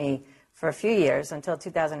 23andMe for a few years until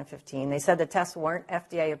 2015. They said the tests weren't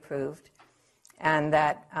FDA approved, and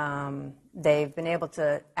that they've been able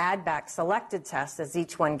to add back selected tests as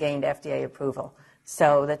each one gained FDA approval.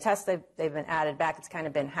 So the tests they've been added back, it's kind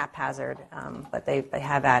of been haphazard, but they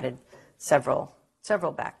have added several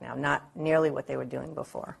back now, not nearly what they were doing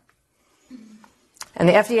before. And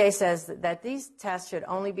the FDA says that these tests should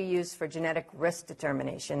only be used for genetic risk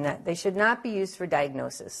determination, that they should not be used for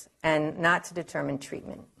diagnosis and not to determine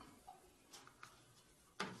treatment.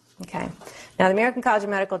 Okay. Now, the American College of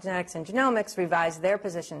Medical Genetics and Genomics revised their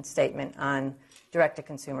position statement on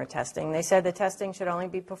direct-to-consumer testing. They said the testing should only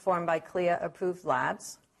be performed by CLIA-approved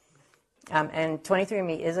labs, and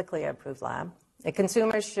 23andMe is a CLIA-approved lab. The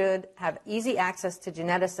consumers should have easy access to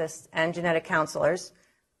geneticists and genetic counselors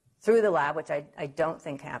through the lab, which I don't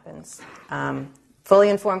think happens. Fully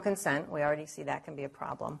informed consent, we already see that can be a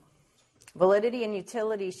problem. Validity and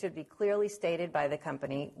utility should be clearly stated by the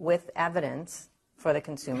company with evidence for the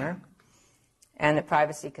consumer, and that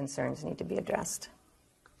privacy concerns need to be addressed.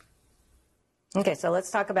 Okay, so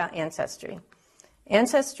let's talk about Ancestry.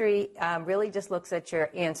 Ancestry really just looks at your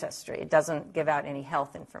ancestry. It doesn't give out any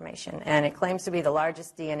health information, and it claims to be the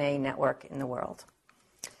largest DNA network in the world.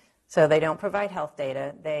 So they don't provide health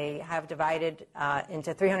data. They have divided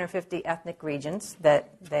into 350 ethnic regions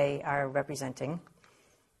that they are representing.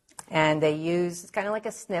 And they use, it's kind of like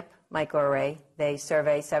a SNP microarray. They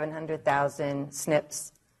survey 700,000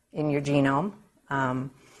 SNPs in your genome.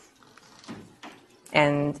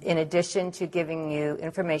 And in addition to giving you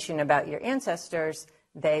information about your ancestors,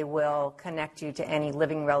 they will connect you to any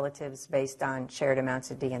living relatives based on shared amounts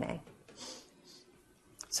of DNA.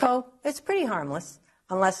 So it's pretty harmless,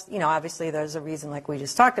 unless, obviously there's a reason like we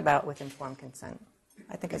just talked about with informed consent.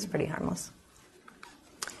 I think it's pretty harmless.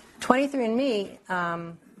 23andMe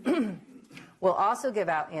will also give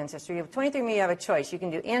out ancestry. With 23andMe, you have a choice. You can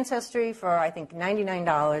do ancestry for, I think,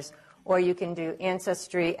 $99, or you can do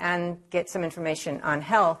ancestry and get some information on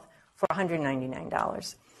health for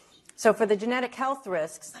 $199. So for the genetic health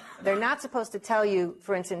risks, they're not supposed to tell you,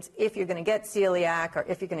 for instance, if you're going to get celiac or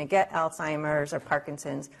if you're going to get Alzheimer's or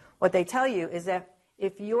Parkinson's. What they tell you is that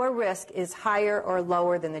if your risk is higher or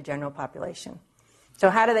lower than the general population. So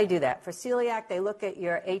how do they do that? For celiac, they look at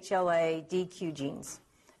your HLA-DQ genes,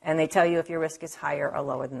 and they tell you if your risk is higher or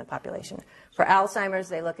lower than the population. For Alzheimer's,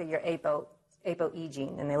 they look at your ApoE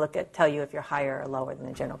gene, and they tell you if you're higher or lower than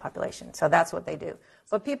the general population. So that's what they do.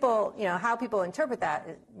 But people, how people interpret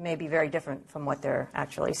that may be very different from what they're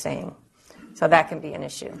actually saying. So that can be an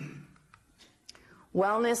issue.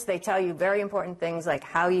 Wellness, they tell you very important things like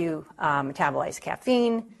how you metabolize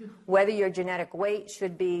caffeine, whether your genetic weight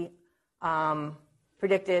should be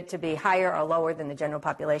predicted to be higher or lower than the general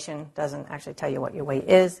population. Doesn't actually tell you what your weight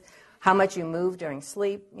is. How much you move during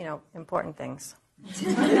sleep, important things.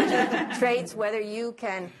 Traits, whether you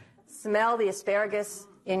can smell the asparagus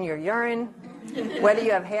in your urine, whether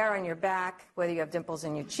you have hair on your back, whether you have dimples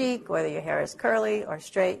in your cheek, whether your hair is curly or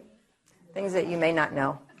straight, things that you may not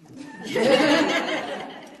know.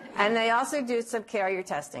 And they also do some carrier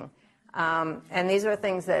testing. And these are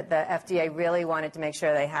things that the FDA really wanted to make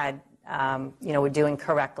sure they had, were doing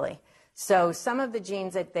correctly. So some of the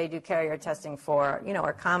genes that they do carrier testing for,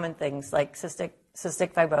 are common things like cystic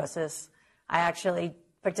fibrosis. I actually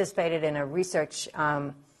participated in a research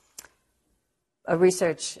program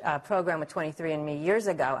with 23andMe years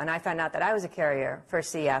ago, and I found out that I was a carrier for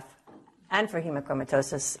CF and for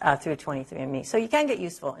hemochromatosis through 23andMe. So you can get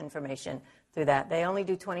useful information through that. They only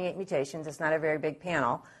do 28 mutations. It's not a very big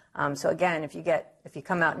panel. So again, if you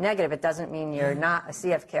come out negative, it doesn't mean you're not a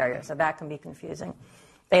CF carrier. So that can be confusing.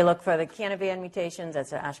 They look for the Canavan mutations.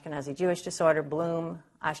 That's an Ashkenazi Jewish disorder. Bloom,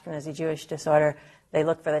 Ashkenazi Jewish disorder. They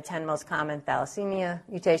look for the 10 most common thalassemia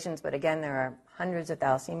mutations. But again, there are hundreds of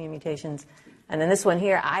thalassemia mutations. And then this one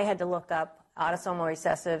here, I had to look up autosomal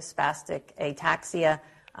recessive spastic ataxia.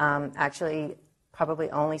 Actually, probably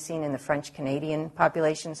only seen in the French-Canadian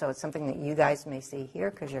population. So it's something that you guys may see here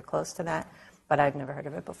because you're close to that. But I've never heard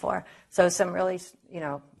of it before. So some really,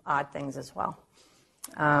 odd things as well.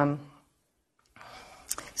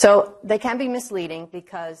 So they can be misleading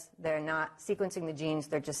because they're not sequencing the genes,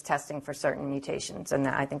 they're just testing for certain mutations. And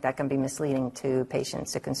I think that can be misleading to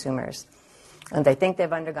patients, to consumers. And they think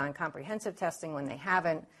they've undergone comprehensive testing when they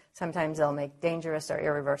haven't. Sometimes they'll make dangerous or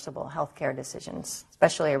irreversible healthcare decisions,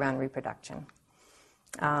 especially around reproduction.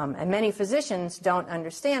 And many physicians don't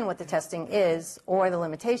understand what the testing is or the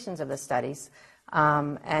limitations of the studies.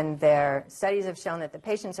 And their studies have shown that the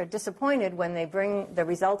patients are disappointed when they bring the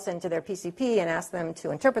results into their PCP and ask them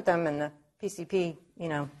to interpret them, and the PCP,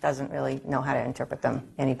 doesn't really know how to interpret them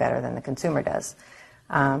any better than the consumer does.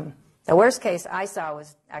 The worst case I saw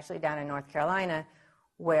was actually down in North Carolina,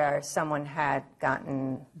 where someone had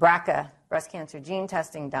gotten BRCA, breast cancer gene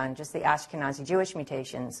testing done, just the Ashkenazi Jewish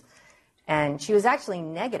mutations, and she was actually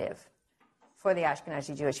negative for the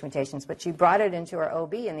Ashkenazi Jewish mutations, but she brought it into her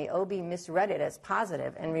OB, and the OB misread it as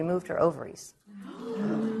positive and removed her ovaries.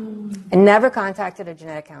 And never contacted a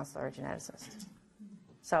genetic counselor or geneticist.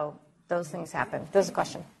 So those things happen. There's a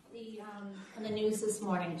question. On the news this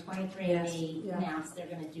morning, 23andMe announced they're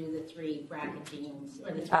going to do the 3 BRCA genes,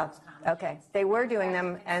 or the 2 common. Okay. They were doing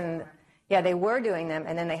them, and they were doing them,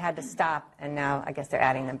 and then they had to stop, and now I guess they're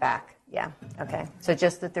adding them back. Yeah, okay. So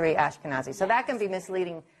just the 3 Ashkenazi. So that can be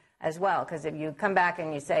misleading as well, because if you come back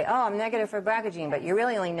and you say, oh, I'm negative for BRCA gene, but you're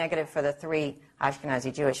really only negative for the 3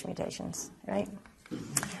 Ashkenazi Jewish mutations, right?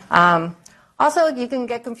 Also, you can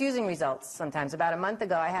get confusing results sometimes. About a month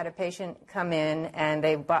ago, I had a patient come in, and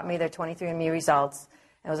they brought me their 23andMe results.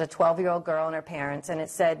 It was a 12-year-old girl and her parents, and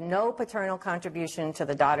it said, no paternal contribution to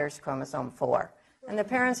the daughter's chromosome 4. And the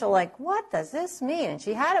parents are like, what does this mean? And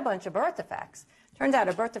she had a bunch of birth defects. Turns out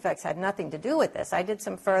her birth defects had nothing to do with this. I did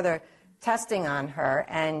some further testing on her,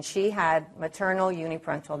 and she had maternal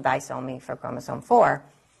uniparental disomy for chromosome 4.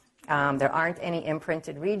 There aren't any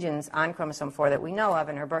imprinted regions on chromosome 4 that we know of,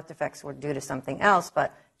 and her birth defects were due to something else.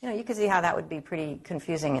 But you can see how that would be pretty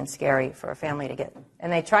confusing and scary for a family to get.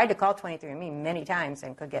 And they tried to call 23andMe many times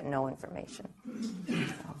and could get no information.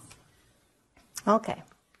 Okay.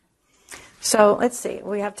 So let's see.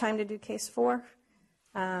 We have time to do case 4.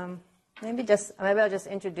 Maybe I'll just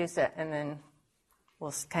introduce it, and then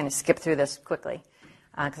we'll kind of skip through this quickly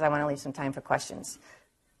because I want to leave some time for questions.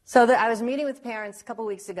 So I was meeting with parents a couple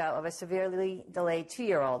weeks ago of a severely delayed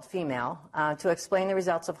 2-year-old female to explain the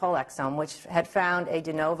results of whole exome, which had found a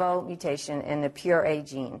de novo mutation in the pure A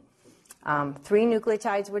gene. 3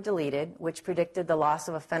 nucleotides were deleted, which predicted the loss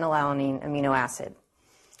of a phenylalanine amino acid.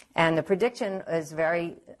 And the prediction is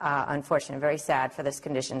very unfortunate, very sad for this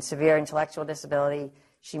condition. Severe intellectual disability.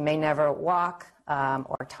 She may never walk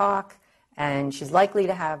or talk, and she's likely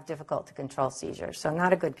to have difficult to control seizures. So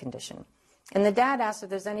not a good condition. And the dad asked if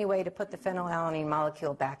there's any way to put the phenylalanine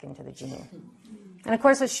molecule back into the gene. And of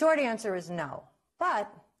course, the short answer is no.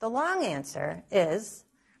 But the long answer is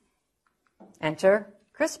enter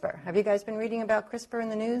CRISPR. Have you guys been reading about CRISPR in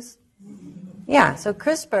the news? Yeah, so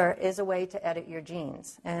CRISPR is a way to edit your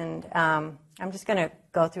genes. And I'm just going to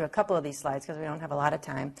go through a couple of these slides because we don't have a lot of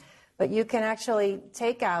time. But you can actually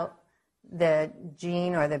take out the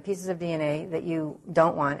gene or the pieces of DNA that you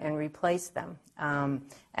don't want and replace them.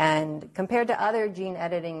 And compared to other gene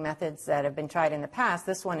editing methods that have been tried in the past,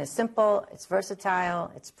 this one is simple, it's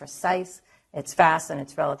versatile, it's precise, it's fast, and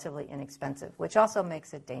it's relatively inexpensive, which also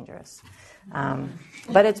makes it dangerous.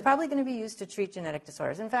 But it's probably going to be used to treat genetic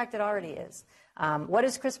disorders. In fact, it already is. What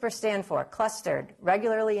does CRISPR stand for? Clustered,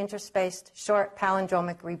 regularly interspaced, short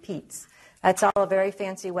palindromic repeats. That's all a very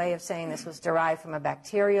fancy way of saying this was derived from a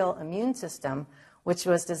bacterial immune system, which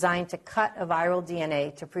was designed to cut a viral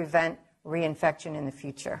DNA to prevent reinfection in the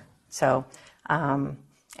future. So,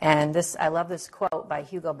 and this, I love this quote by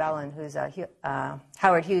Hugo Bellin, who's a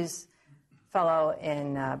Howard Hughes fellow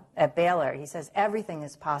at Baylor. He says, "Everything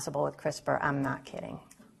is possible with CRISPR. I'm not kidding."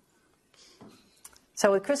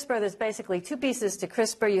 So with CRISPR, there's basically 2 pieces to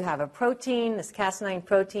CRISPR. You have a protein, this Cas9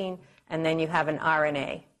 protein, and then you have an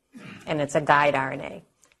RNA, and it's a guide RNA.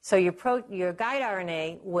 So your guide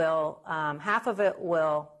RNA will, half of it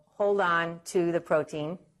will hold on to the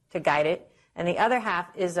protein to guide it, and the other half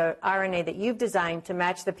is a RNA that you've designed to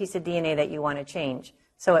match the piece of DNA that you want to change.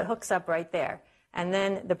 So it hooks up right there. And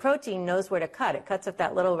then the protein knows where to cut. It cuts at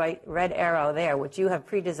that little red arrow there, which you have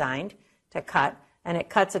pre-designed to cut, and it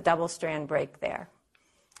cuts a double-strand break there.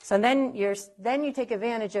 So then you take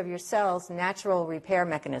advantage of your cell's natural repair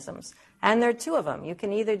mechanisms. And there are 2 of them. You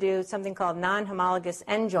can either do something called non-homologous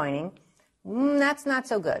end joining. That's not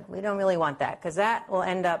so good. We don't really want that because that will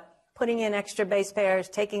end up putting in extra base pairs,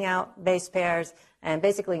 taking out base pairs, and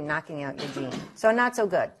basically knocking out your gene. So not so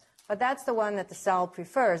good. But that's the one that the cell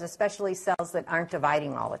prefers, especially cells that aren't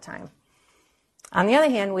dividing all the time. On the other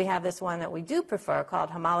hand, we have this one that we do prefer called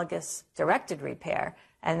homologous directed repair.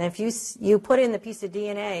 And if you put in the piece of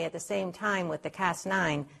DNA at the same time with the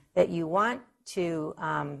Cas9 that you want to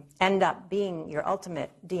end up being your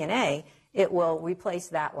ultimate DNA, it will replace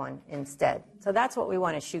that one instead. So that's what we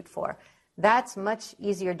want to shoot for. That's much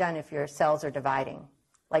easier done if your cells are dividing,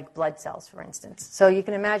 like blood cells, for instance. So you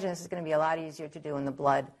can imagine this is going to be a lot easier to do in the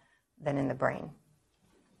blood than in the brain.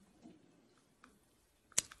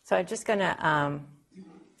 So I'm just going to,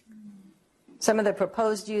 some of the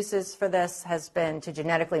proposed uses for this has been to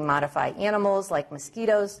genetically modify animals like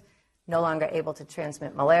mosquitoes, no longer able to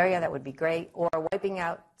transmit malaria, that would be great, or wiping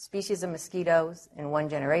out species of mosquitoes in 1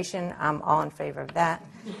 generation. I'm all in favor of that.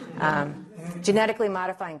 Genetically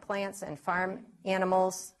modifying plants and farm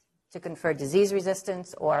animals to confer disease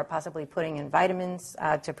resistance or possibly putting in vitamins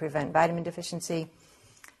to prevent vitamin deficiency.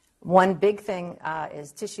 One big thing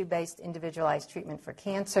is tissue-based individualized treatment for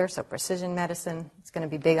cancer, so precision medicine. It's going to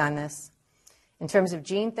be big on this. In terms of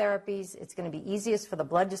gene therapies, it's going to be easiest for the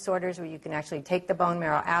blood disorders where you can actually take the bone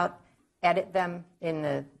marrow out, edit them in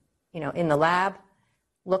the lab,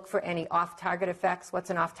 look for any off-target effects.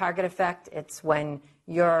 What's an off-target effect? It's when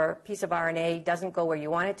your piece of RNA doesn't go where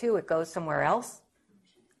you want it to, it goes somewhere else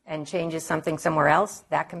and changes something somewhere else.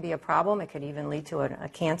 That can be a problem. It could even lead to a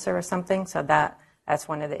cancer or something. So that's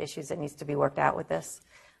one of the issues that needs to be worked out with this.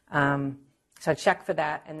 So check for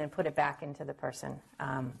that and then put it back into the person.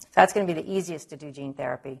 So that's going to be the easiest to do gene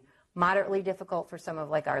therapy. Moderately difficult for some of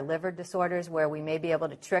like our liver disorders where we may be able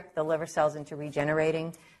to trick the liver cells into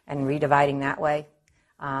regenerating and redividing that way.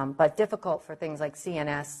 But difficult for things like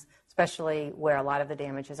CNS, especially where a lot of the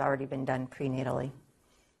damage has already been done prenatally.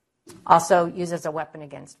 Also used as a weapon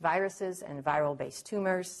against viruses and viral-based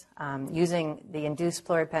tumors, using the induced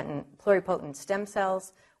pluripotent stem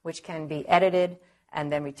cells, which can be edited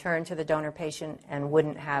and then returned to the donor patient and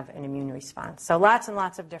wouldn't have an immune response. So lots and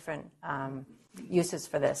lots of different uses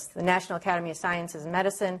for this. The National Academy of Sciences and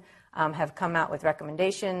Medicine have come out with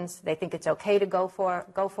recommendations. They think it's okay to go for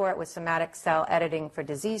it with somatic cell editing for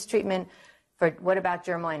disease treatment. What about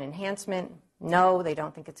germline enhancement? No, they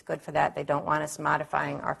don't think it's good for that. They don't want us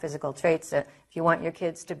modifying our physical traits. If you want your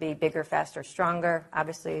kids to be bigger, faster, stronger,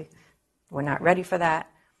 obviously we're not ready for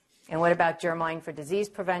that. And what about germline for disease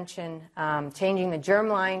prevention? Changing the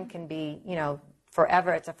germline can be,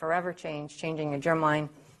 forever. It's a forever change, changing your germline.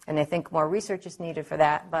 And they think more research is needed for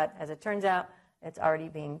that. But as it turns out, it's already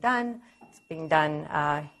being done. It's being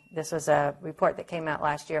done. This was a report that came out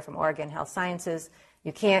last year from Oregon Health Sciences.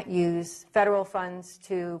 You can't use federal funds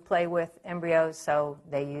to play with embryos, so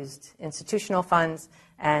they used institutional funds,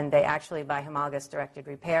 and they actually, by homologous directed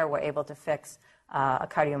repair, were able to fix a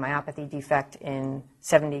cardiomyopathy defect in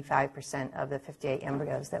 75% of the 58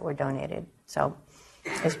 embryos that were donated. So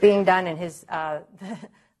it's being done, and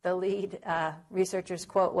the lead researcher's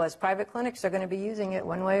quote was, "Private clinics are going to be using it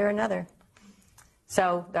one way or another."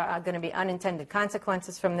 So there are going to be unintended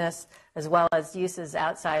consequences from this, as well as uses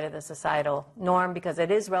outside of the societal norm, because it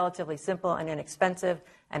is relatively simple and inexpensive,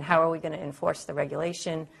 and how are we going to enforce the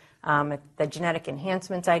regulation? The genetic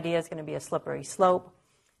enhancements idea is going to be a slippery slope.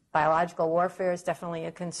 Biological warfare is definitely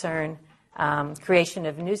a concern. Creation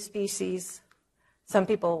of new species. Some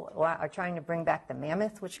people are trying to bring back the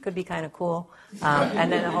mammoth, which could be kind of cool. And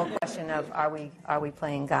then the whole question of are we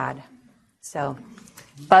playing God? So,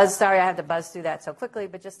 sorry I have to buzz through that so quickly,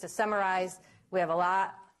 but just to summarize, we have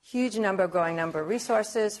growing number of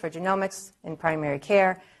resources for genomics in primary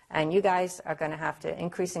care, and you guys are going to have to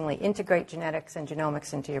increasingly integrate genetics and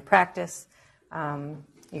genomics into your practice.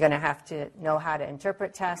 You're going to have to know how to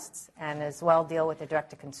interpret tests and as well deal with the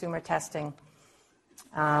direct-to-consumer testing.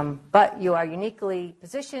 But you are uniquely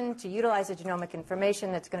positioned to utilize the genomic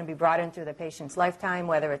information that's going to be brought in through the patient's lifetime,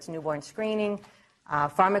 whether it's newborn screening,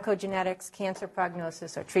 pharmacogenetics, cancer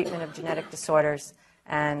prognosis, or treatment of genetic disorders.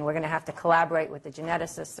 And we're going to have to collaborate with the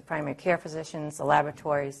geneticists, the primary care physicians, the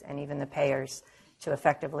laboratories, and even the payers to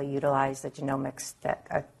effectively utilize the genomics that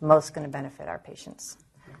are most going to benefit our patients.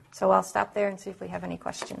 So I'll stop there and see if we have any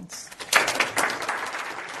questions.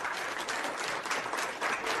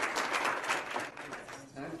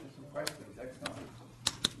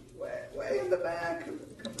 Way in the back.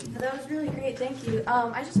 That was really great, thank you.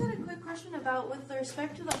 I just had a quick question about, with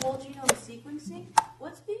respect to the whole genome sequencing,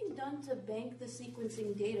 what's being done to bank the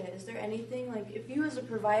sequencing data? Is there anything, like, if you as a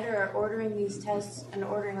provider are ordering these tests and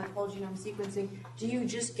ordering like whole genome sequencing, do you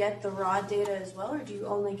just get the raw data as well, or do you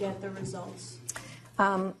only get the results?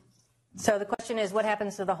 So the question is, what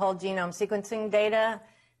happens to the whole genome sequencing data?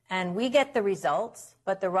 And we get the results,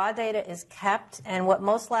 but the raw data is kept. And what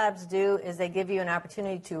most labs do is they give you an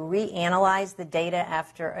opportunity to reanalyze the data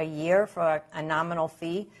after a year for a nominal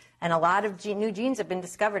fee. And a lot of new genes have been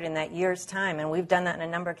discovered in that year's time. And we've done that in a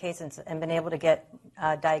number of cases and been able to get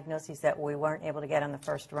diagnoses that we weren't able to get on the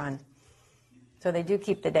first run. So they do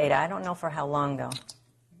keep the data. I don't know for how long, though.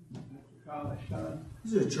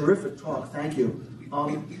 This is a terrific talk. Thank you.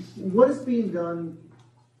 What is being done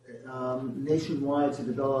nationwide to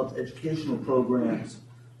develop educational programs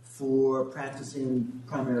for practicing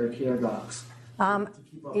primary care docs?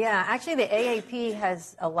 Yeah, actually the AAP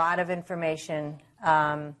has a lot of information.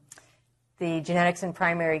 The Genetics and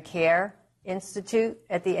Primary Care Institute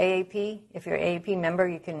at the AAP, if you're an AAP member,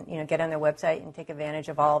 you can get on their website and take advantage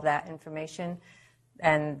of all of that information.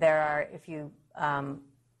 And there are, if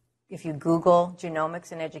you Google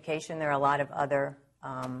genomics in education, there are a lot of other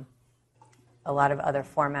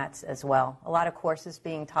formats as well. A lot of courses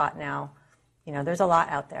being taught now. There's a lot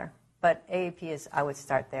out there. But AAP is, I would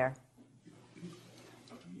start there.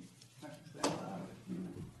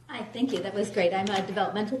 Hi, thank you. That was great. I'm a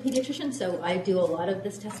developmental pediatrician, so I do a lot of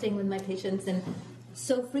this testing with my patients and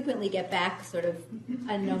so frequently get back sort of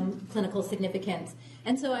unknown clinical significance.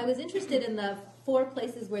 And so I was interested in the 4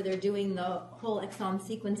 places where they're doing the whole exome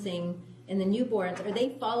sequencing in the newborns. Are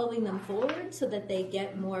they following them forward so that they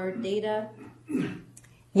get more data?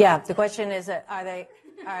 Yeah, the question is,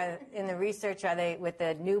 in the research, are they, with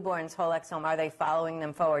the newborns whole exome, are they following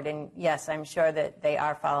them forward? And yes, I'm sure that they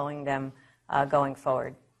are following them going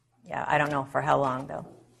forward. Yeah, I don't know for how long, though.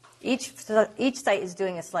 Each site is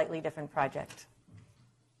doing a slightly different project.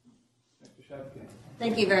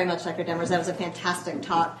 Thank you very much, Dr. Demmer. That was a fantastic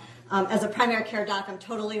talk. As a primary care doc, I'm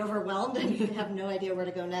totally overwhelmed and you have no idea where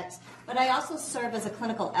to go next. But I also serve as a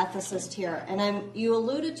clinical ethicist here, and you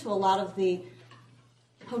alluded to a lot of the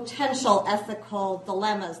potential ethical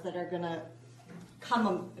dilemmas that are going to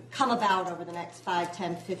come about over the next 5,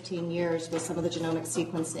 10, 15 years with some of the genomic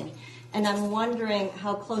sequencing. And I'm wondering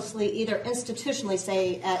how closely, either institutionally,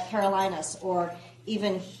 say at Carolinas, or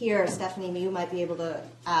even here, Stephanie, you might be able to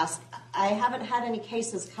ask. I haven't had any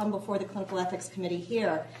cases come before the Clinical Ethics Committee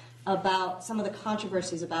here about some of the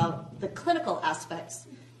controversies about the clinical aspects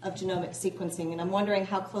of genomic sequencing, and I'm wondering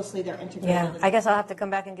how closely they're integrated. Yeah, I guess I'll have to come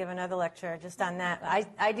back and give another lecture just on that.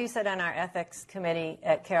 I do sit on our ethics committee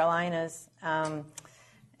at Carolinas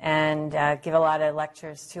and give a lot of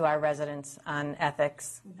lectures to our residents on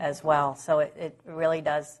ethics as well. So it really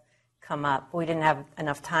does come up. We didn't have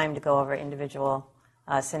enough time to go over individual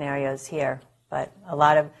scenarios here, but a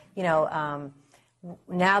lot of,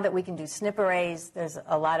 now that we can do SNP arrays, there's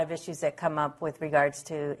a lot of issues that come up with regards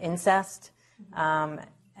to incest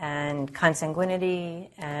and consanguinity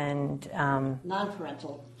and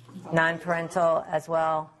non-parental as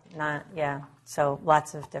well. So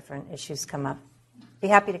lots of different issues come up. Be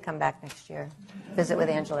happy to come back next year, visit with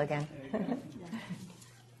Angela again.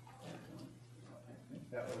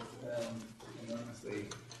 That was enormously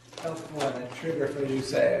helpful and a trigger for you to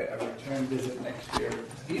say a return visit next year.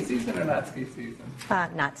 Ski season or not ski season?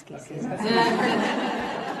 Not ski season.